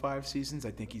 or 5 seasons?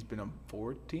 I think he's been on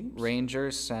 4 teams?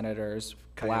 Rangers, Senators,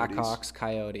 Coyotes. Blackhawks,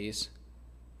 Coyotes,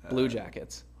 Blue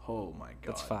Jackets. Oh, my God.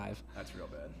 That's 5. That's real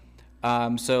bad.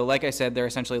 So, like I said, they're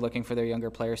essentially looking for their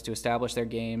younger players to establish their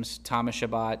games. Thomas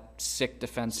Chabot, sick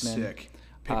defenseman. Sick.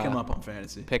 Pick him up on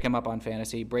fantasy. Pick him up on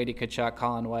fantasy. Brady Tkachuk,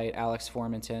 Colin White, Alex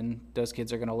Formenton. Those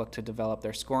kids are going to look to develop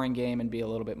their scoring game and be a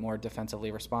little bit more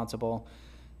defensively responsible.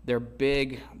 Their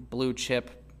big blue chip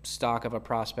stock of a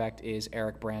prospect is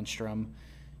Eric Brandstrom.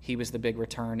 He was the big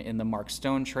return in the Mark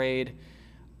Stone trade.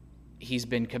 He's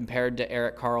been compared to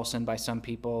Erik Karlsson by some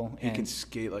people. He can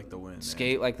skate like the wind.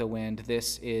 Like the wind.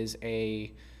 This is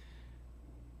a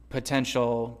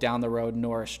potential down the road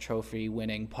Norris Trophy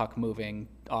winning, puck moving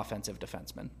offensive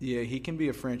defenseman. Yeah, he can be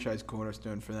a franchise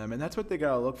cornerstone for them, and that's what they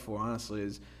gotta look for. Honestly,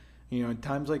 is in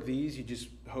times like these, you just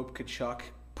hope Tkachuk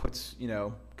puts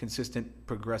consistent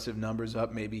progressive numbers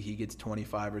up. Maybe he gets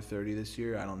 25 or 30 this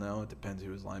year. I don't know. It depends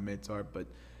who his line mates are, but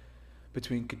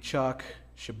between Tkachuk,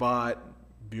 Chabot,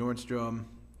 Bjornstrom,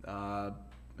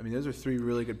 those are 3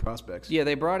 really good prospects. Yeah,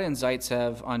 they brought in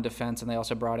Zaitsev on defense, and they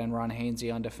also brought in Ron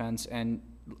Hainsey on defense, and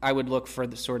I would look for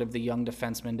the young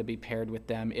defensemen to be paired with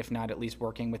them, if not at least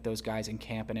working with those guys in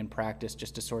camp and in practice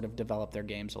just to sort of develop their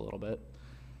games a little bit.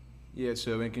 Yeah,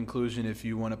 so in conclusion, if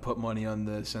you want to put money on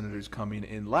the Senators coming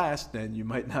in last, then you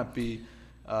might not be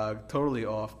totally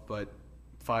off, but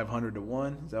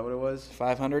 500-1, is that what it was?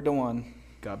 500-1.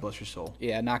 God bless your soul.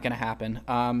 Yeah, not going to happen.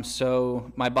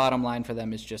 So my bottom line for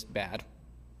them is just bad.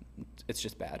 It's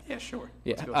just bad. Yeah, sure.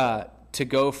 Yeah. To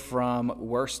go from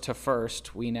worst to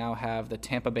first, we now have the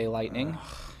Tampa Bay Lightning.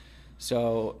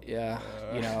 So,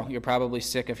 you're probably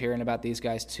sick of hearing about these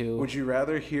guys too. Would you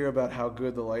rather hear about how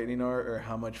good the Lightning are or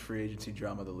how much free agency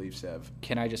drama the Leafs have?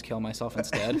 Can I just kill myself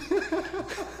instead?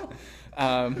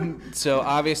 So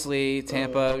obviously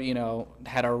Tampa,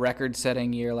 had a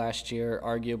record-setting year last year,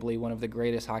 arguably one of the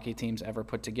greatest hockey teams ever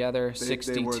put together. They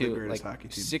were the greatest hockey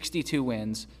team. 62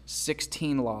 wins,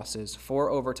 16 losses, 4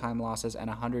 overtime losses, and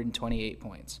 128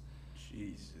 points.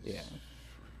 Jesus. Yeah.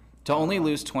 To only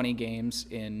lose 20 games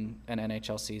in an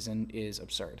NHL season is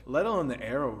absurd. Let alone the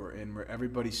era we're in, where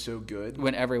everybody's so good.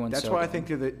 When everyone's That's so why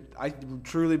good. I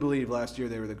truly believe last year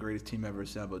they were the greatest team ever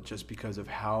assembled, just because of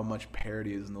how much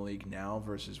parity is in the league now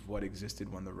versus what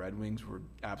existed when the Red Wings were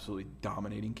absolutely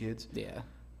dominating kids. Yeah.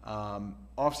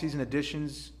 Off-season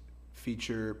additions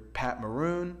feature Pat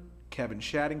Maroon, Kevin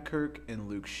Shattenkirk, and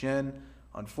Luke Schenn.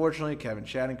 Unfortunately, Kevin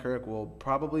Shattenkirk will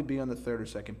probably be on the third or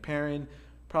second pairing,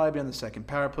 probably be on the second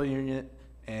power play unit,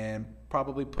 and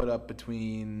probably put up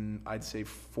between, I'd say,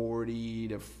 40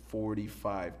 to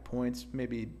 45 points,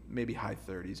 maybe high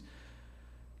 30s.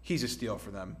 He's a steal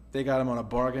for them. They got him on a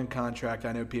bargain contract.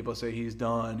 I know people say he's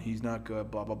done, he's not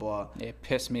good, blah, blah, blah. It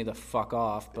pissed me the fuck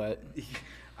off, but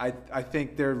I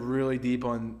think they're really deep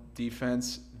on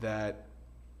defense that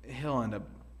he'll end up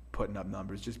putting up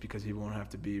numbers just because he won't have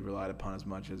to be relied upon as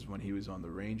much as when he was on the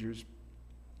Rangers.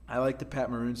 I like the Pat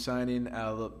Maroon signing.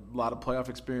 A lot of playoff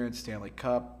experience, Stanley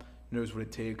Cup, knows what it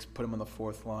takes. Put him on the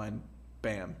fourth line.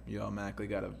 Bam. You automatically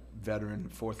got a veteran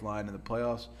fourth line in the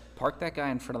playoffs. Park that guy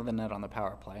in front of the net on the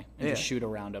power play and just shoot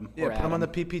around him. Yeah, put him on the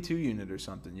PP2 unit or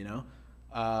something,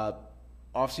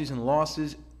 Off-season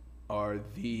losses are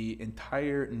the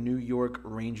entire New York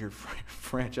Ranger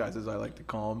franchise, as I like to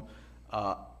call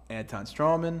them. Anton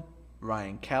Strawman,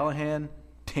 Ryan Callahan,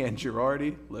 Dan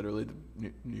Girardi, literally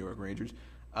the New York Rangers,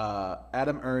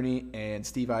 Adam Ernie, and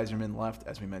Steve Yzerman left,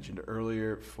 as we mentioned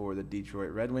earlier, for the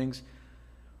Detroit Red Wings.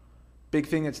 Big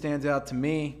thing that stands out to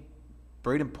me,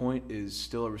 Braden Point is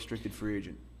still a restricted free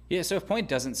agent. Yeah, so if Point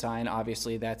doesn't sign,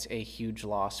 obviously that's a huge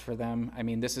loss for them. I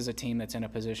mean, this is a team that's in a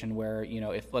position where,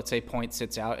 if, let's say, Point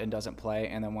sits out and doesn't play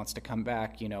and then wants to come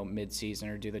back, mid-season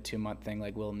or do the 2-month thing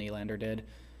like Will Nylander did,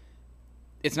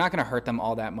 it's not going to hurt them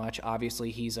all that much.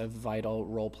 Obviously, he's a vital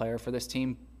role player for this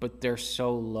team, but they're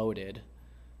so loaded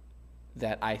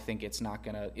that I think it's not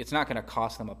going to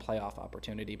cost them a playoff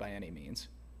opportunity by any means.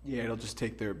 Yeah, it'll just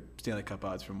take their Stanley Cup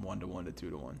odds from 1-1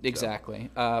 to 2-1. Exactly.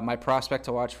 So. My prospect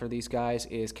to watch for these guys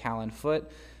is Callan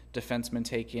Foote, defenseman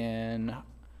taken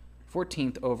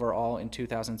 14th overall in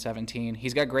 2017.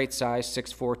 He's got great size,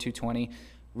 6'4", 220,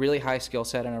 really high skill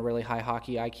set and a really high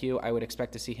hockey IQ. I would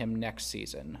expect to see him next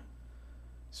season.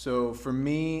 So for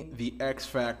me, the X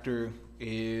factor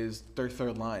is their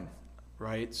third line,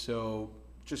 right? So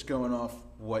just going off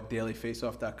what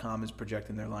dailyfaceoff.com is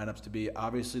projecting their lineups to be,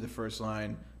 obviously the first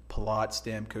line, Palat,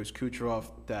 Stamkos, Kucherov,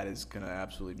 that is going to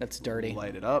absolutely That's dirty.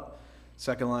 Light it up.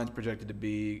 Second line is projected to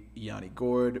be Yanni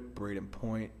Gourde, Braden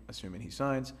Point, assuming he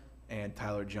signs, and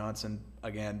Tyler Johnson,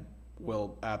 again,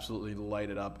 will absolutely light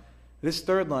it up. This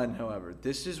third line, however,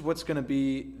 this is what's going to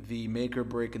be the make or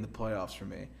break in the playoffs for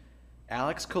me.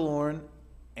 Alex Killorn,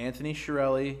 Anthony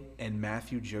Chiarelli, and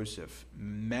Matthew Joseph.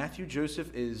 Matthew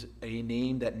Joseph is a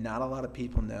name that not a lot of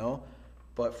people know,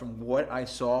 but from what I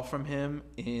saw from him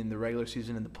in the regular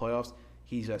season and the playoffs,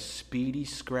 he's a speedy,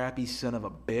 scrappy son of a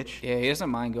bitch. Yeah, he doesn't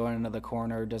mind going into the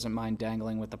corner, doesn't mind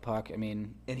dangling with the puck. I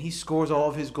mean, and he scores all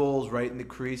of his goals right in the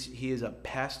crease. He is a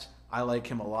pest. I like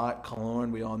him a lot.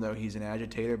 Killorn, we all know he's an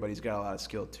agitator, but he's got a lot of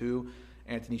skill too.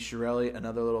 Anthony Chiarelli,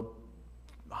 another little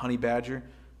honey badger.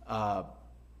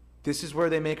 This is where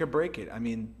they make or break it. I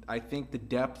mean, I think the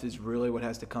depth is really what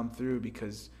has to come through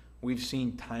because we've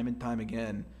seen time and time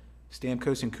again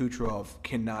Stamkos and Kucherov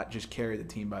cannot just carry the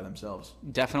team by themselves.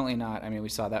 Definitely not. I mean, we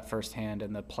saw that firsthand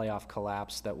in the playoff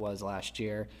collapse that was last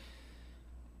year.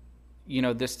 You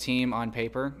know, this team on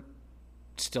paper,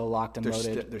 still locked and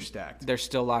loaded. They're stacked. They're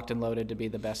still locked and loaded to be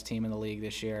the best team in the league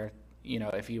this year. You know,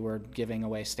 if you were giving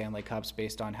away Stanley Cups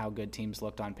based on how good teams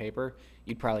looked on paper,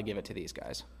 you'd probably give it to these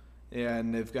guys. Yeah,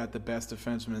 and they've got the best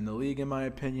defenseman in the league, in my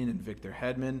opinion, in Victor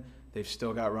Hedman. They've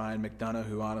still got Ryan McDonough,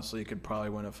 who honestly could probably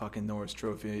win a fucking Norris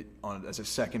Trophy as a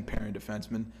second-pairing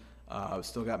defenseman.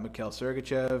 Still got Mikhail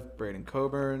Sergachev, Braden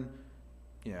Coburn.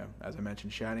 You know, as I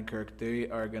mentioned, Shattenkirk. They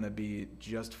are going to be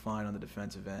just fine on the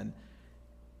defensive end.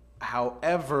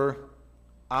 However,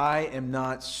 I am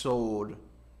not sold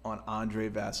on Andrei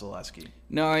Vasilevsky.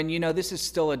 No, and you know, this is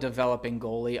still a developing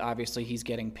goalie. Obviously, he's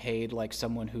getting paid like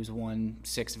someone who's won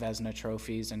 6 Vezina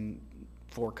trophies and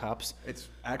 4 cups. It's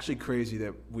actually crazy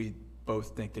that we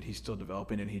both think that he's still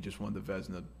developing and he just won the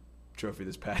Vezina trophy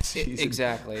this past season.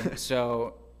 Exactly.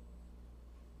 So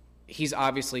he's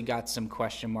obviously got some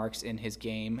question marks in his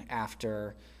game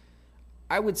after,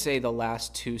 I would say, the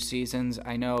last 2 seasons.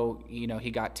 I know, you know, he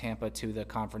got Tampa to the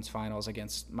conference finals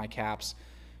against my Caps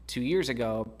 2 years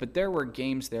ago, but there were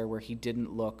games there where he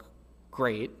didn't look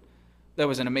great. That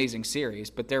was an amazing series,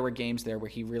 but there were games there where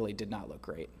he really did not look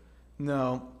great.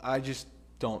 No, I just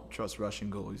don't trust Russian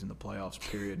goalies in the playoffs,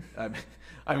 period.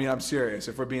 I mean, I'm serious.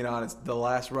 If we're being honest, the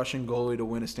last Russian goalie to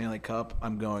win a Stanley Cup,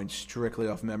 I'm going strictly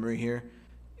off memory here,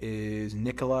 is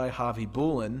Nikolai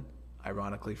Khavibulin,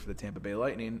 ironically for the Tampa Bay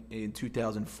Lightning, in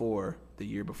 2004, the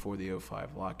year before the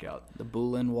 2005 lockout. The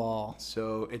Bulin Wall.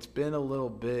 So it's been a little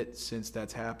bit since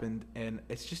that's happened, and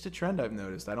it's just a trend I've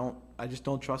noticed. I just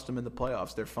don't trust him in the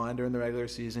playoffs. They're fine during the regular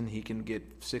season. He can get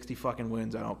 60 fucking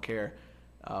wins. I don't care.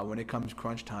 When it comes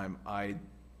crunch time,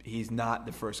 he's not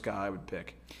the first guy I would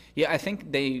pick. Yeah, I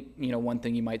think they, you know, one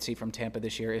thing you might see from Tampa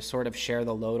this year is sort of share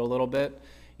the load a little bit.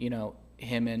 You know,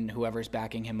 him and whoever's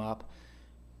backing him up,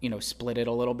 you know, split it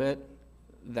a little bit.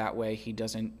 That way he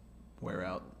doesn't wear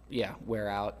out. Yeah, wear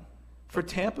out. For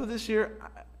Tampa this year,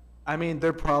 I mean,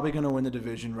 they're probably going to win the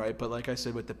division, right? But like I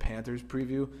said with the Panthers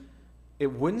preview, it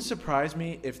wouldn't surprise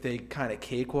me if they kind of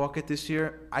cakewalk it this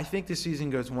year. I think the season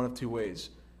goes one of 2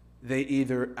 ways. They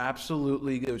either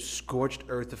absolutely go scorched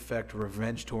earth effect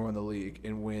revenge tour on the league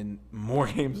and win more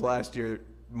games than last year,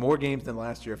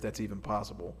 if that's even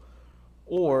possible.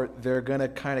 Or they're going to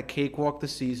kind of cakewalk the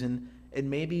season and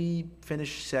maybe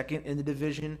finish second in the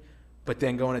division, but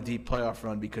then go on a deep playoff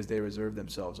run because they reserved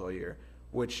themselves all year,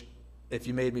 which if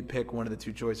you made me pick one of the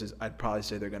 2 choices, I'd probably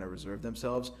say they're going to reserve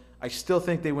themselves. I still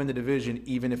think they win the division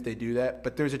even if they do that,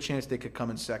 but there's a chance they could come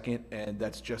in second, and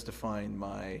that's justifying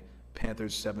my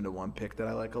Panthers 7-1 pick that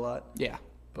I like a lot. Yeah.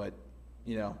 But,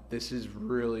 you know, this is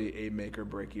really a make or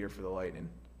break year for the Lightning.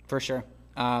 For sure.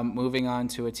 Moving on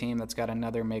to a team that's got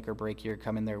another make or break year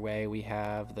coming their way, we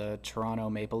have the Toronto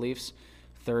Maple Leafs,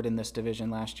 3rd in this division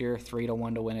last year,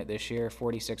 3-1 to win it this year,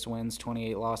 46 wins,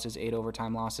 28 losses, 8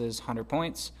 overtime losses, 100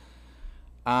 points.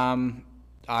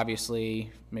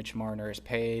 Obviously, Mitch Marner is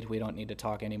paid. We don't need to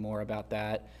talk any more about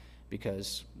that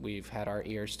because we've had our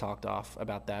ears talked off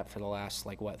about that for the last,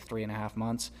 3.5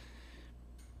 months.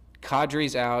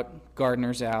 Kadri's out,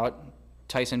 Gardner's out,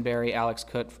 Tyson Barrie, Alex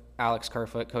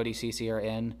Kerfoot, Cody Ceci are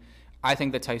in. I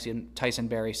think the Tyson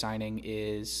Barrie signing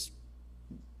is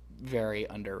very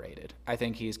underrated. I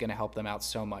think he's going to help them out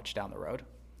so much down the road.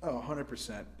 Oh,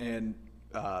 100%. And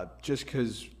just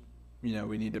because,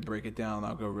 we need to break it down,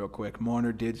 I'll go real quick.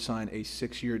 Marner did sign a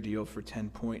 6-year deal for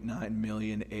 $10.9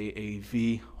 million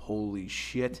AAV. Holy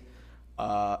shit.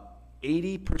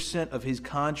 80% of his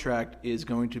contract is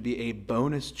going to be a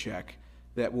bonus check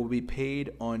that will be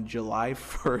paid on July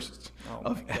 1st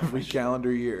of every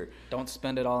calendar year. Don't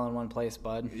spend it all in one place,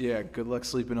 bud. Yeah, good luck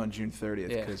sleeping on June 30th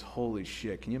because holy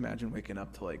shit, can you imagine waking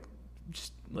up to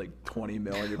just 20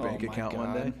 mil in your bank account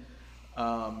one day?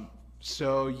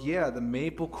 The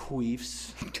Maple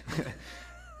Queefs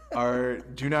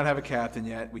do not have a captain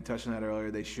yet. We touched on that earlier.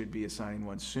 They should be assigning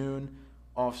one soon.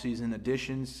 Off-season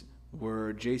additions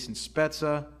were Jason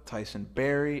Spezza, Tyson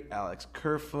Barrie, Alex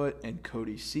Kerfoot, and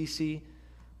Cody Ceci.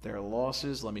 Their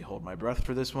losses, let me hold my breath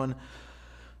for this one.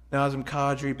 Nazem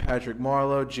Kadri, Patrick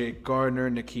Marleau, Jake Gardner,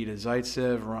 Nikita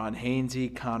Zaitsev, Ron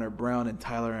Hainsey, Connor Brown, and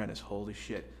Tyler Ennis. Holy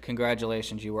shit.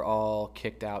 Congratulations, you were all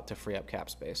kicked out to free up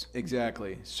cap space.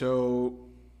 Exactly. So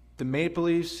the Maple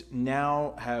Leafs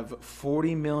now have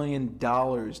 $40 million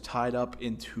tied up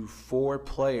into 4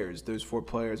 players. Those 4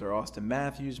 players are Austin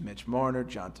Matthews, Mitch Marner,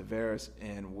 John Tavares,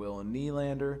 and Will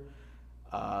Nylander.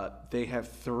 They have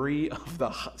 3 of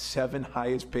the 7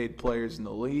 highest paid players in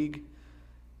the league.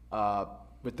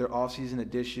 With their offseason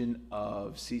addition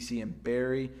of Ceci and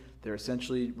Barrie, they're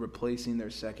essentially replacing their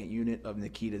second unit of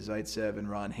Nikita Zaitsev and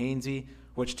Ron Hainsey,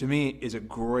 which to me is a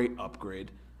great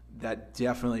upgrade. That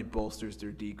definitely bolsters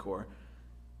their decor.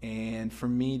 And for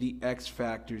me, the X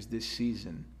factors this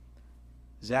season,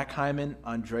 Zach Hyman,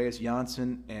 Andreas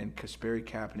Janssen, and Kasperi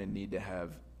Kapanen need to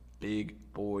have big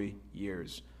boy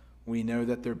years. We know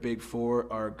that their big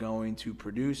 4 are going to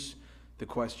produce. The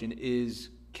question is,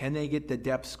 can they get the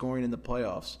depth scoring in the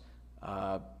playoffs?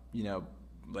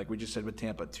 Like we just said with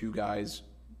Tampa, 2 guys,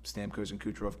 Stamkos and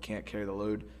Kucherov, can't carry the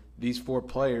load. These 4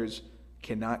 players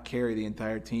cannot carry the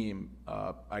entire team.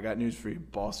 I got news for you.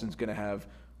 Boston's going to have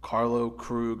Carlo,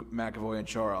 Krug, McAvoy, and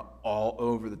Chara all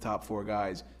over the top 4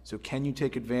 guys. So can you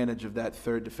take advantage of that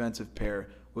third defensive pair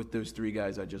with those 3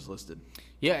 guys I just listed?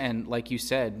 Yeah, and like you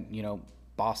said,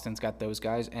 Boston's got those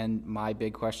guys, and my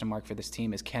big question mark for this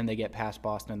team is, can they get past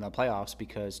Boston in the playoffs?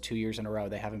 Because 2 years in a row,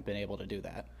 they haven't been able to do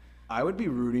that. I would be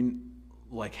rooting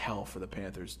like hell for the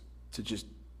Panthers to just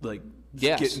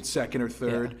get in second or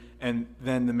third, and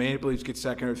then the Maple Leafs get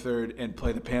second or third and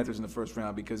play the Panthers in the first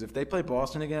round. Because if they play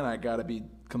Boston again, I got to be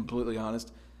completely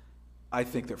honest, I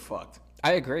think they're fucked.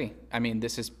 I agree. I mean,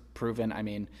 this is proven. I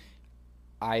mean,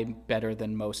 I'm better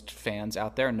than most fans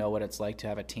out there, know what it's like to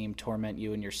have a team torment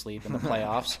you in your sleep in the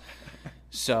playoffs.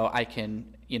 So I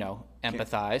can,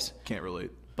 empathize. Can't relate.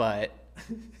 But,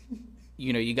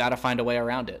 you got to find a way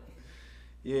around it.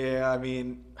 Yeah, I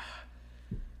mean,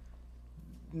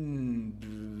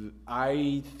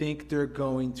 I think they're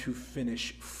going to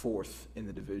finish 4th in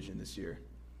the division this year.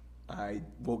 I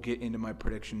will get into my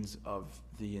predictions of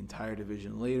the entire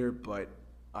division later, but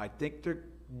I think they're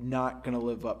not going to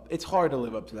live up. It's hard to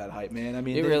live up to that hype, man. I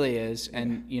mean, it really is.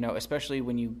 And, especially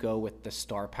when you go with the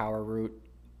star power route,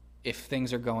 if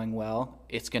things are going well,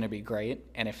 it's going to be great.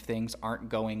 And if things aren't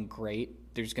going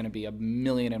great, there's going to be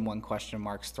 1,000,001 question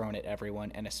marks thrown at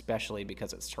everyone, and especially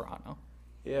because it's Toronto.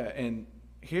 Yeah, and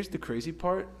here's the crazy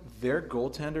part. Their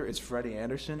goaltender is Freddie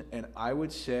Anderson, and I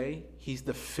would say he's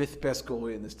the 5th best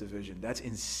goalie in this division. That's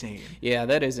insane. Yeah,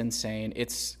 that is insane.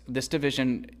 It's this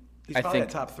division. He's probably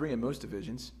top 3 in most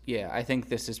divisions. Yeah, I think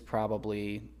this is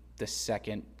probably the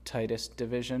second tightest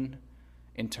division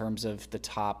in terms of the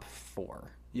top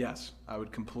 4. Yes, I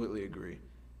would completely agree.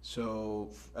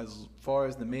 So as far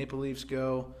as the Maple Leafs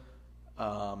go,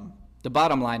 the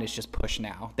bottom line is just push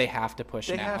now. They have to push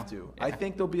now. They have to. Yeah. I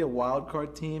think they'll be a wild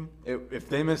card team. If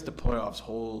they miss the playoffs,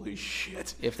 holy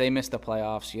shit. If they miss the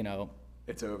playoffs,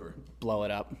 it's over. Blow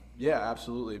it up. Yeah,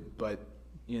 absolutely. But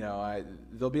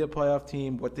they'll be a playoff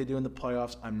team. What they do in the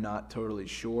playoffs, I'm not totally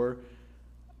sure.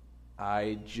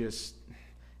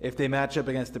 If they match up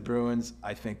against the Bruins,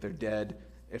 I think they're dead.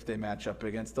 If they match up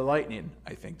against the Lightning,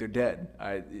 I think they're dead.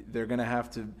 They're going to have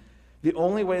to. The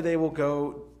only way they will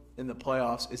go in the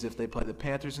playoffs is if they play the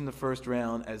Panthers in the first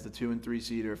round as the 2 and 3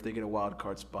 seed, or if they get a wild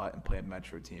card spot and play a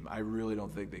Metro team. I really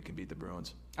don't think they can beat the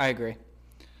Bruins. I agree.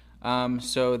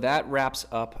 So that wraps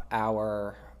up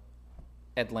our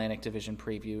Atlantic Division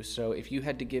preview. So if you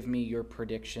had to give me your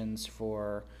predictions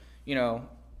for,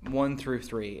 1 through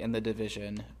 3 in the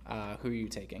division, who are you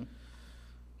taking?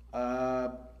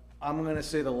 I'm going to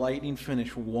say the Lightning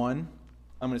finish 1.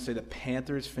 I'm going to say the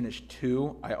Panthers finish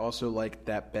 2. I also like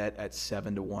that bet at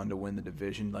 7-1 to win the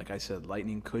division. Like I said,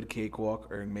 Lightning could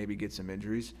cakewalk or maybe get some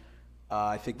injuries.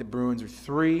 I think the Bruins are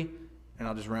 3, and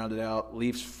I'll just round it out.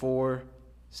 Leafs 4,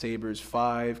 Sabres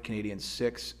 5, Canadiens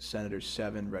 6, Senators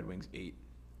 7, Red Wings 8.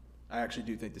 I actually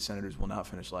do think the Senators will not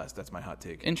finish last. That's my hot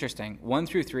take. Interesting. 1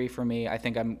 through 3 for me. I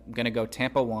think I'm going to go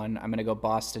Tampa 1, I'm going to go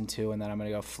Boston 2, and then I'm going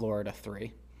to go Florida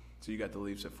 3. So you got the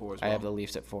Leafs at 4 as well? I have the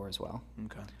Leafs at 4 as well.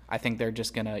 Okay. I think they're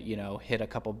just going to, hit a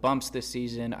couple bumps this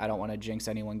season. I don't want to jinx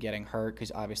anyone getting hurt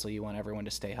because obviously you want everyone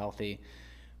to stay healthy.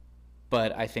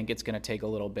 But I think it's going to take a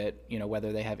little bit,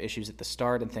 whether they have issues at the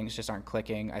start and things just aren't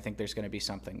clicking. I think there's going to be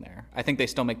something there. I think they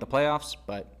still make the playoffs,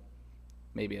 but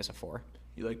maybe as a 4.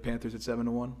 You like Panthers at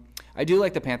 7-1? I do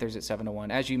like the Panthers at 7-1.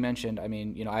 As you mentioned,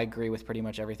 I agree with pretty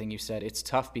much everything you said. It's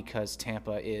tough because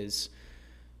Tampa is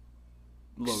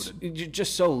loaded.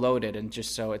 Just so loaded, and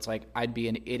just so it's like I'd be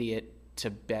an idiot to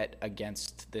bet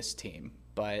against this team.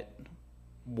 But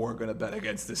we're going to bet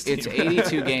against this team. It's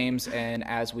 82 games, and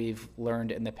as we've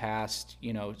learned in the past,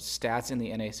 stats in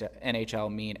the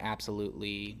NHL mean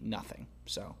absolutely nothing.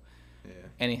 So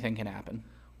anything can happen.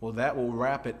 Well, that will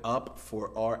wrap it up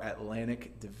for our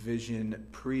Atlantic Division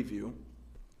preview.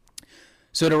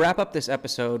 So to wrap up this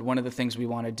episode, one of the things we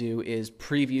want to do is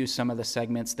preview some of the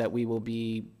segments that we will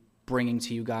be bringing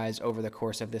to you guys over the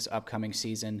course of this upcoming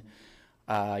season.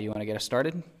 You want to get us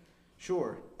started?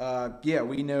 Sure.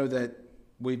 We know that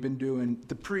we've been doing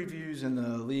the previews and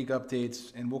the league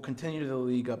updates, and we'll continue the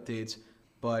league updates,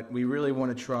 but we really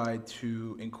want to try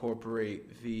to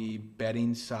incorporate the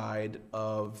betting side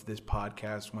of this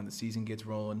podcast when the season gets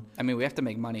rolling. We have to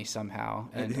make money somehow,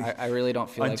 and I really don't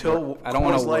feel until I don't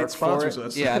want to work for it.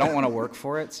 Us. Yeah, I don't want to work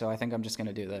for it, so I think I'm just going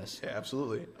to do this. Yeah,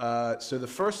 absolutely. So the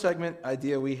first segment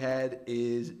idea we had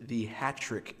is the hat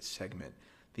trick segment.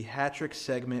 The hat trick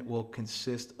segment will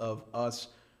consist of us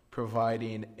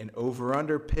providing an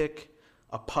over-under pick,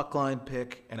 a puck line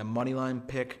pick, and a money line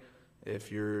pick.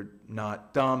 If you're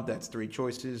not dumb, that's 3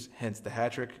 choices, hence the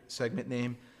hat trick segment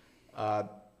name.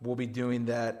 We'll be doing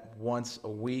that once a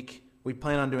week. We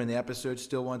plan on doing the episodes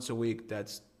still once a week.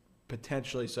 That's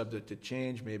potentially subject to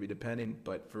change, maybe depending,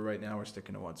 but for right now we're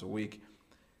sticking to once a week.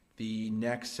 The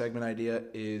next segment idea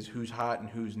is who's hot and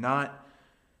who's not.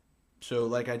 So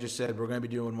like I just said, we're going to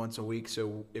be doing once a week.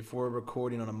 So if we're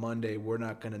recording on a Monday, we're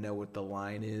not going to know what the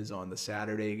line is on the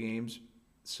Saturday games.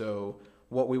 So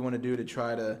what we want to do to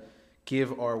try to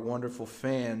give our wonderful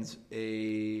fans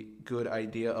a good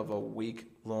idea of a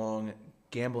week-long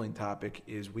gambling topic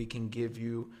is we can give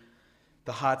you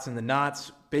the hots and the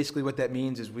nots. Basically what that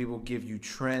means is we will give you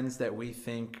trends that we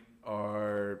think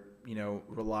are,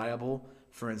 reliable.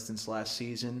 For instance, last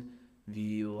season,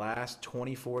 the last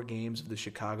 24 games of the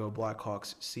Chicago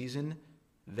Blackhawks season,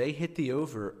 they hit the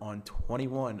over on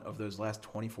 21 of those last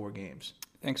 24 games.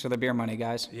 Thanks for the beer money,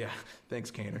 guys. Yeah,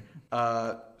 thanks, Kaner.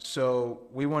 So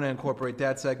we want to incorporate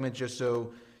that segment just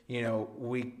so,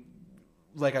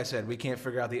 like I said, we can't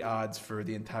figure out the odds for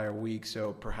the entire week,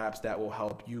 so perhaps that will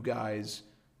help you guys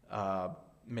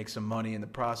make some money in the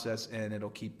process, and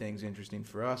it'll keep things interesting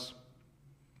for us.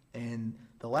 And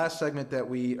the last segment that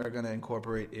we are going to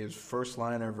incorporate is first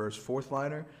liner versus fourth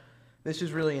liner. This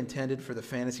is really intended for the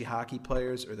fantasy hockey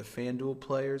players or the FanDuel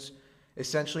players.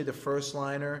 Essentially, the first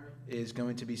liner is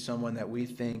going to be someone that we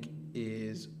think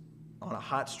is on a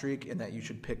hot streak and that you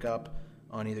should pick up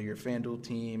on either your FanDuel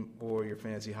team or your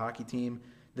fantasy hockey team.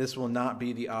 This will not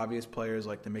be the obvious players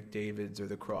like the McDavids or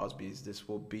the Crosbys. This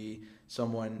will be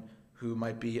someone who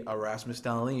might be a Rasmus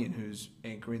Dahlin who's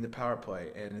anchoring the power play,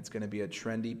 and it's going to be a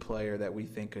trendy player that we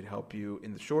think could help you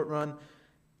in the short run.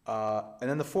 And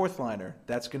then the fourth liner,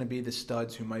 that's going to be the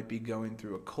studs who might be going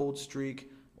through a cold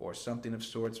streak or something of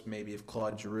sorts. Maybe if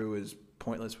Claude Giroux is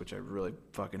pointless, which I really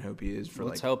fucking hope he is for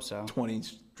Let's hope so. 20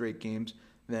 straight games,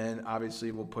 then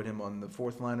obviously we'll put him on the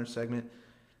fourth liner segment.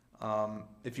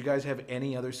 If you guys have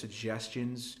any other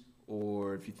suggestions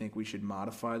or if you think we should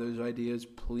modify those ideas,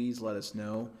 please let us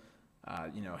know.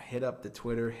 Hit up the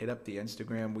Twitter, hit up the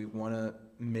Instagram. We want to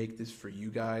make this for you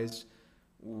guys.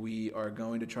 We are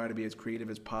going to try to be as creative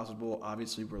as possible.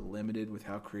 Obviously, we're limited with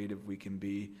how creative we can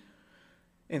be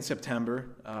in September.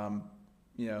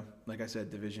 Like I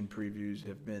said, division previews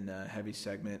have been a heavy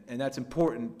segment, and that's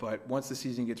important. But once the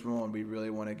season gets rolling, we really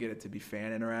want to get it to be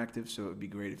fan interactive. So it would be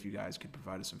great if you guys could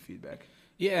provide us some feedback.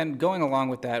 Yeah, and going along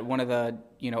with that, one of the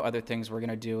other things we're going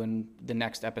to do in the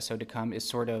next episode to come is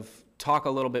sort of talk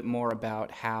a little bit more about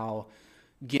how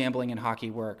gambling in hockey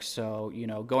works. So,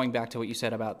 going back to what you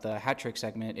said about the hat trick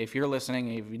segment, if you're listening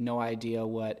and you have no idea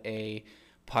what a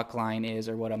puck line is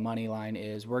or what a money line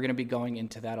is. We're going to be going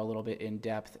into that a little bit in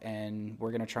depth, and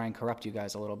we're going to try and corrupt you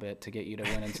guys a little bit to get you to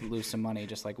win and lose some money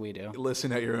just like we do.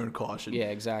 Listen at your own caution. Yeah,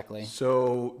 exactly.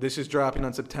 So this is dropping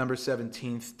on September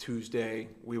 17th, Tuesday.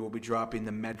 We will be dropping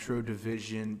the Metro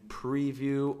Division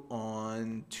preview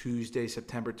on Tuesday,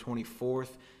 September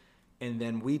 24th. And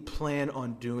then we plan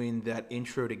on doing that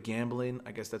intro to gambling.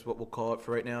 I guess that's what we'll call it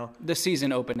for right now. The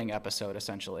season opening episode,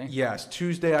 essentially. Yes,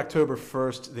 Tuesday, October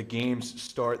 1st. The games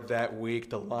start that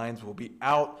week. The lines will be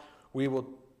out. We will,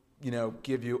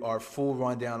 give you our full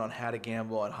rundown on how to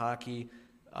gamble on hockey.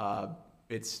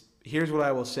 Here's what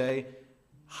I will say.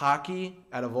 Hockey,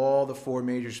 out of all the 4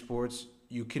 major sports,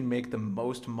 you can make the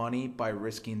most money by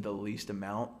risking the least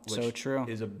amount. Which so true.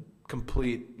 Is a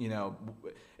complete,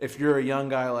 if you're a young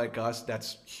guy like us,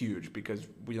 that's huge because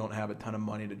we don't have a ton of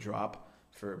money to drop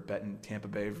for betting Tampa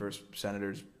Bay versus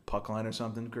Senators puck line or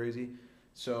something crazy.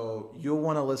 So you'll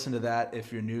want to listen to that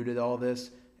if you're new to all this.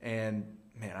 And,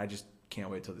 man, I just can't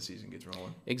wait till the season gets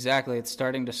rolling. Exactly. It's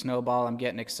starting to snowball. I'm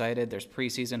getting excited. There's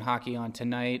preseason hockey on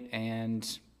tonight, and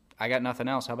I got nothing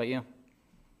else. How about you?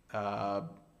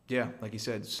 Yeah, like you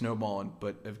said, snowballing,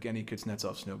 but Evgeny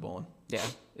Kuznetsov snowballing. Yeah,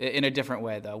 in a different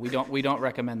way, though. We don't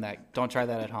recommend that. Don't try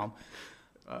that at home.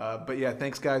 But yeah,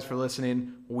 thanks guys for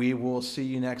listening. We will see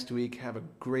you next week. Have a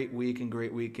great week and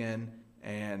great weekend.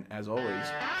 And as always,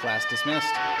 class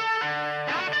dismissed.